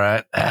know,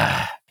 right?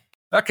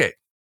 Okay.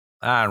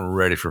 I'm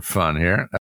ready for fun here.